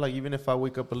it, on. like even if I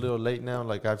wake up a little late now,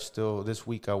 like this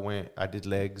week I did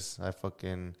legs.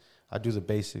 I do the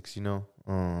basics,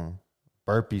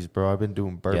 burpees, bro. I've been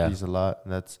doing burpees a lot.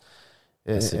 And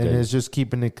it's just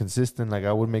keeping it consistent. Like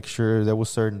I would make sure there was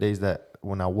certain days that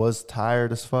when I was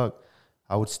tired as fuck,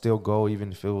 I would still go,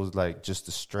 even if it was like just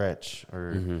a stretch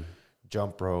or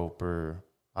jump rope, or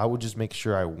I would just make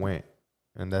sure I went.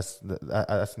 And I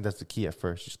think that's the key at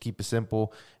first. Just keep it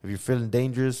simple. If you're feeling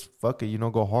dangerous, fuck it.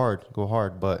 Go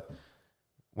hard. But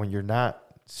when you're not,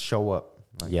 show up.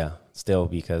 Still,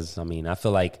 because I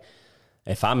feel like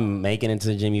if I'm making it to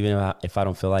the gym, even if I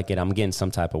don't feel like it, I'm getting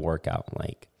some type of workout.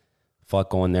 Like, fuck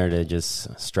going there to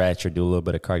just stretch or do a little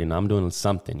bit of cardio. No, I'm doing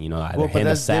something, either hitting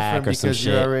a sack or some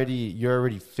shit. You're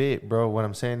already fit, bro. What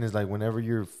I'm saying is, like, whenever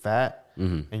you're fat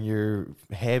and you're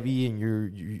heavy and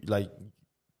you like,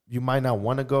 you might not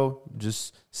want to go,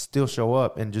 just still show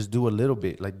up and just do a little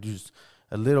bit. Like, just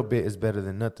a little bit is better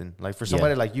than nothing. Like, for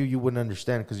somebody like you wouldn't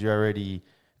understand because you're already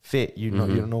fit. You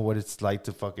don't know what it's like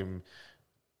to fucking,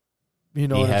 be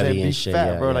what I'm saying? Be shit,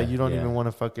 fat, bro. Like, you don't even want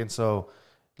to fucking, so,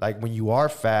 like, when you are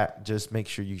fat, just make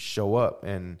sure you show up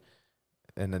and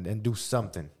do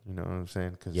something. You know what I'm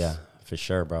saying? Yeah, for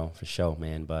sure, bro. For sure,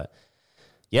 man. But,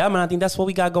 yeah, man, I think that's what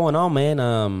we got going on,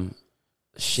 man.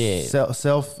 Shit.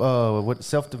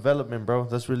 Self development, bro.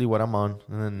 That's really what I'm on.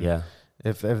 And then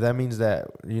if that means that,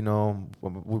 we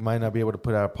might not be able to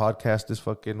put out a podcast this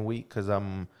fucking week because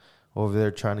I'm over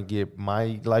there trying to get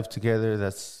my life together,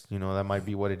 that's, that might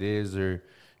be what it is. Or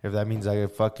if that means I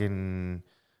fucking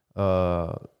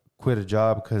quit a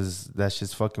job because that's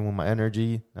just fucking with my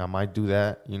energy, I might do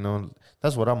that.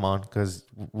 That's what I'm on, because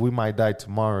we might die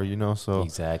tomorrow, so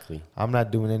exactly. I'm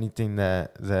not doing anything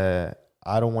that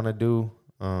I don't want to do.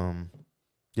 I'm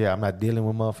not dealing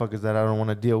with motherfuckers that I don't want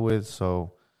to deal with.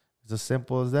 So it's as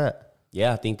simple as that.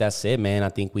 Yeah, I think that's it, man. I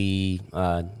think we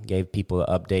gave people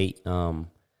an update.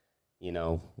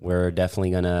 We're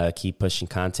definitely going to keep pushing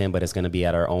content, but it's going to be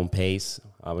at our own pace.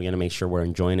 We're going to make sure we're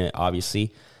enjoying it,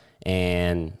 obviously.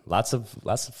 And lots of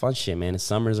fun shit, man. The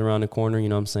summer's around the corner, you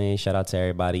know what I'm saying? Shout out to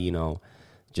everybody,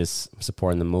 just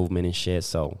supporting the movement and shit.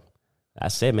 So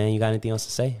that's it, man. You got anything else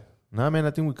to say? Nah, man,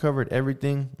 I think we covered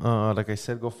everything. Like I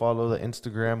said, go follow the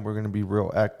Instagram. We're going to be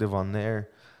real active on there.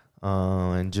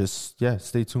 And just,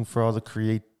 stay tuned for all the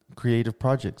creative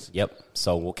projects. Yep.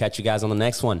 So we'll catch you guys on the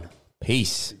next one.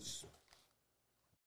 Peace.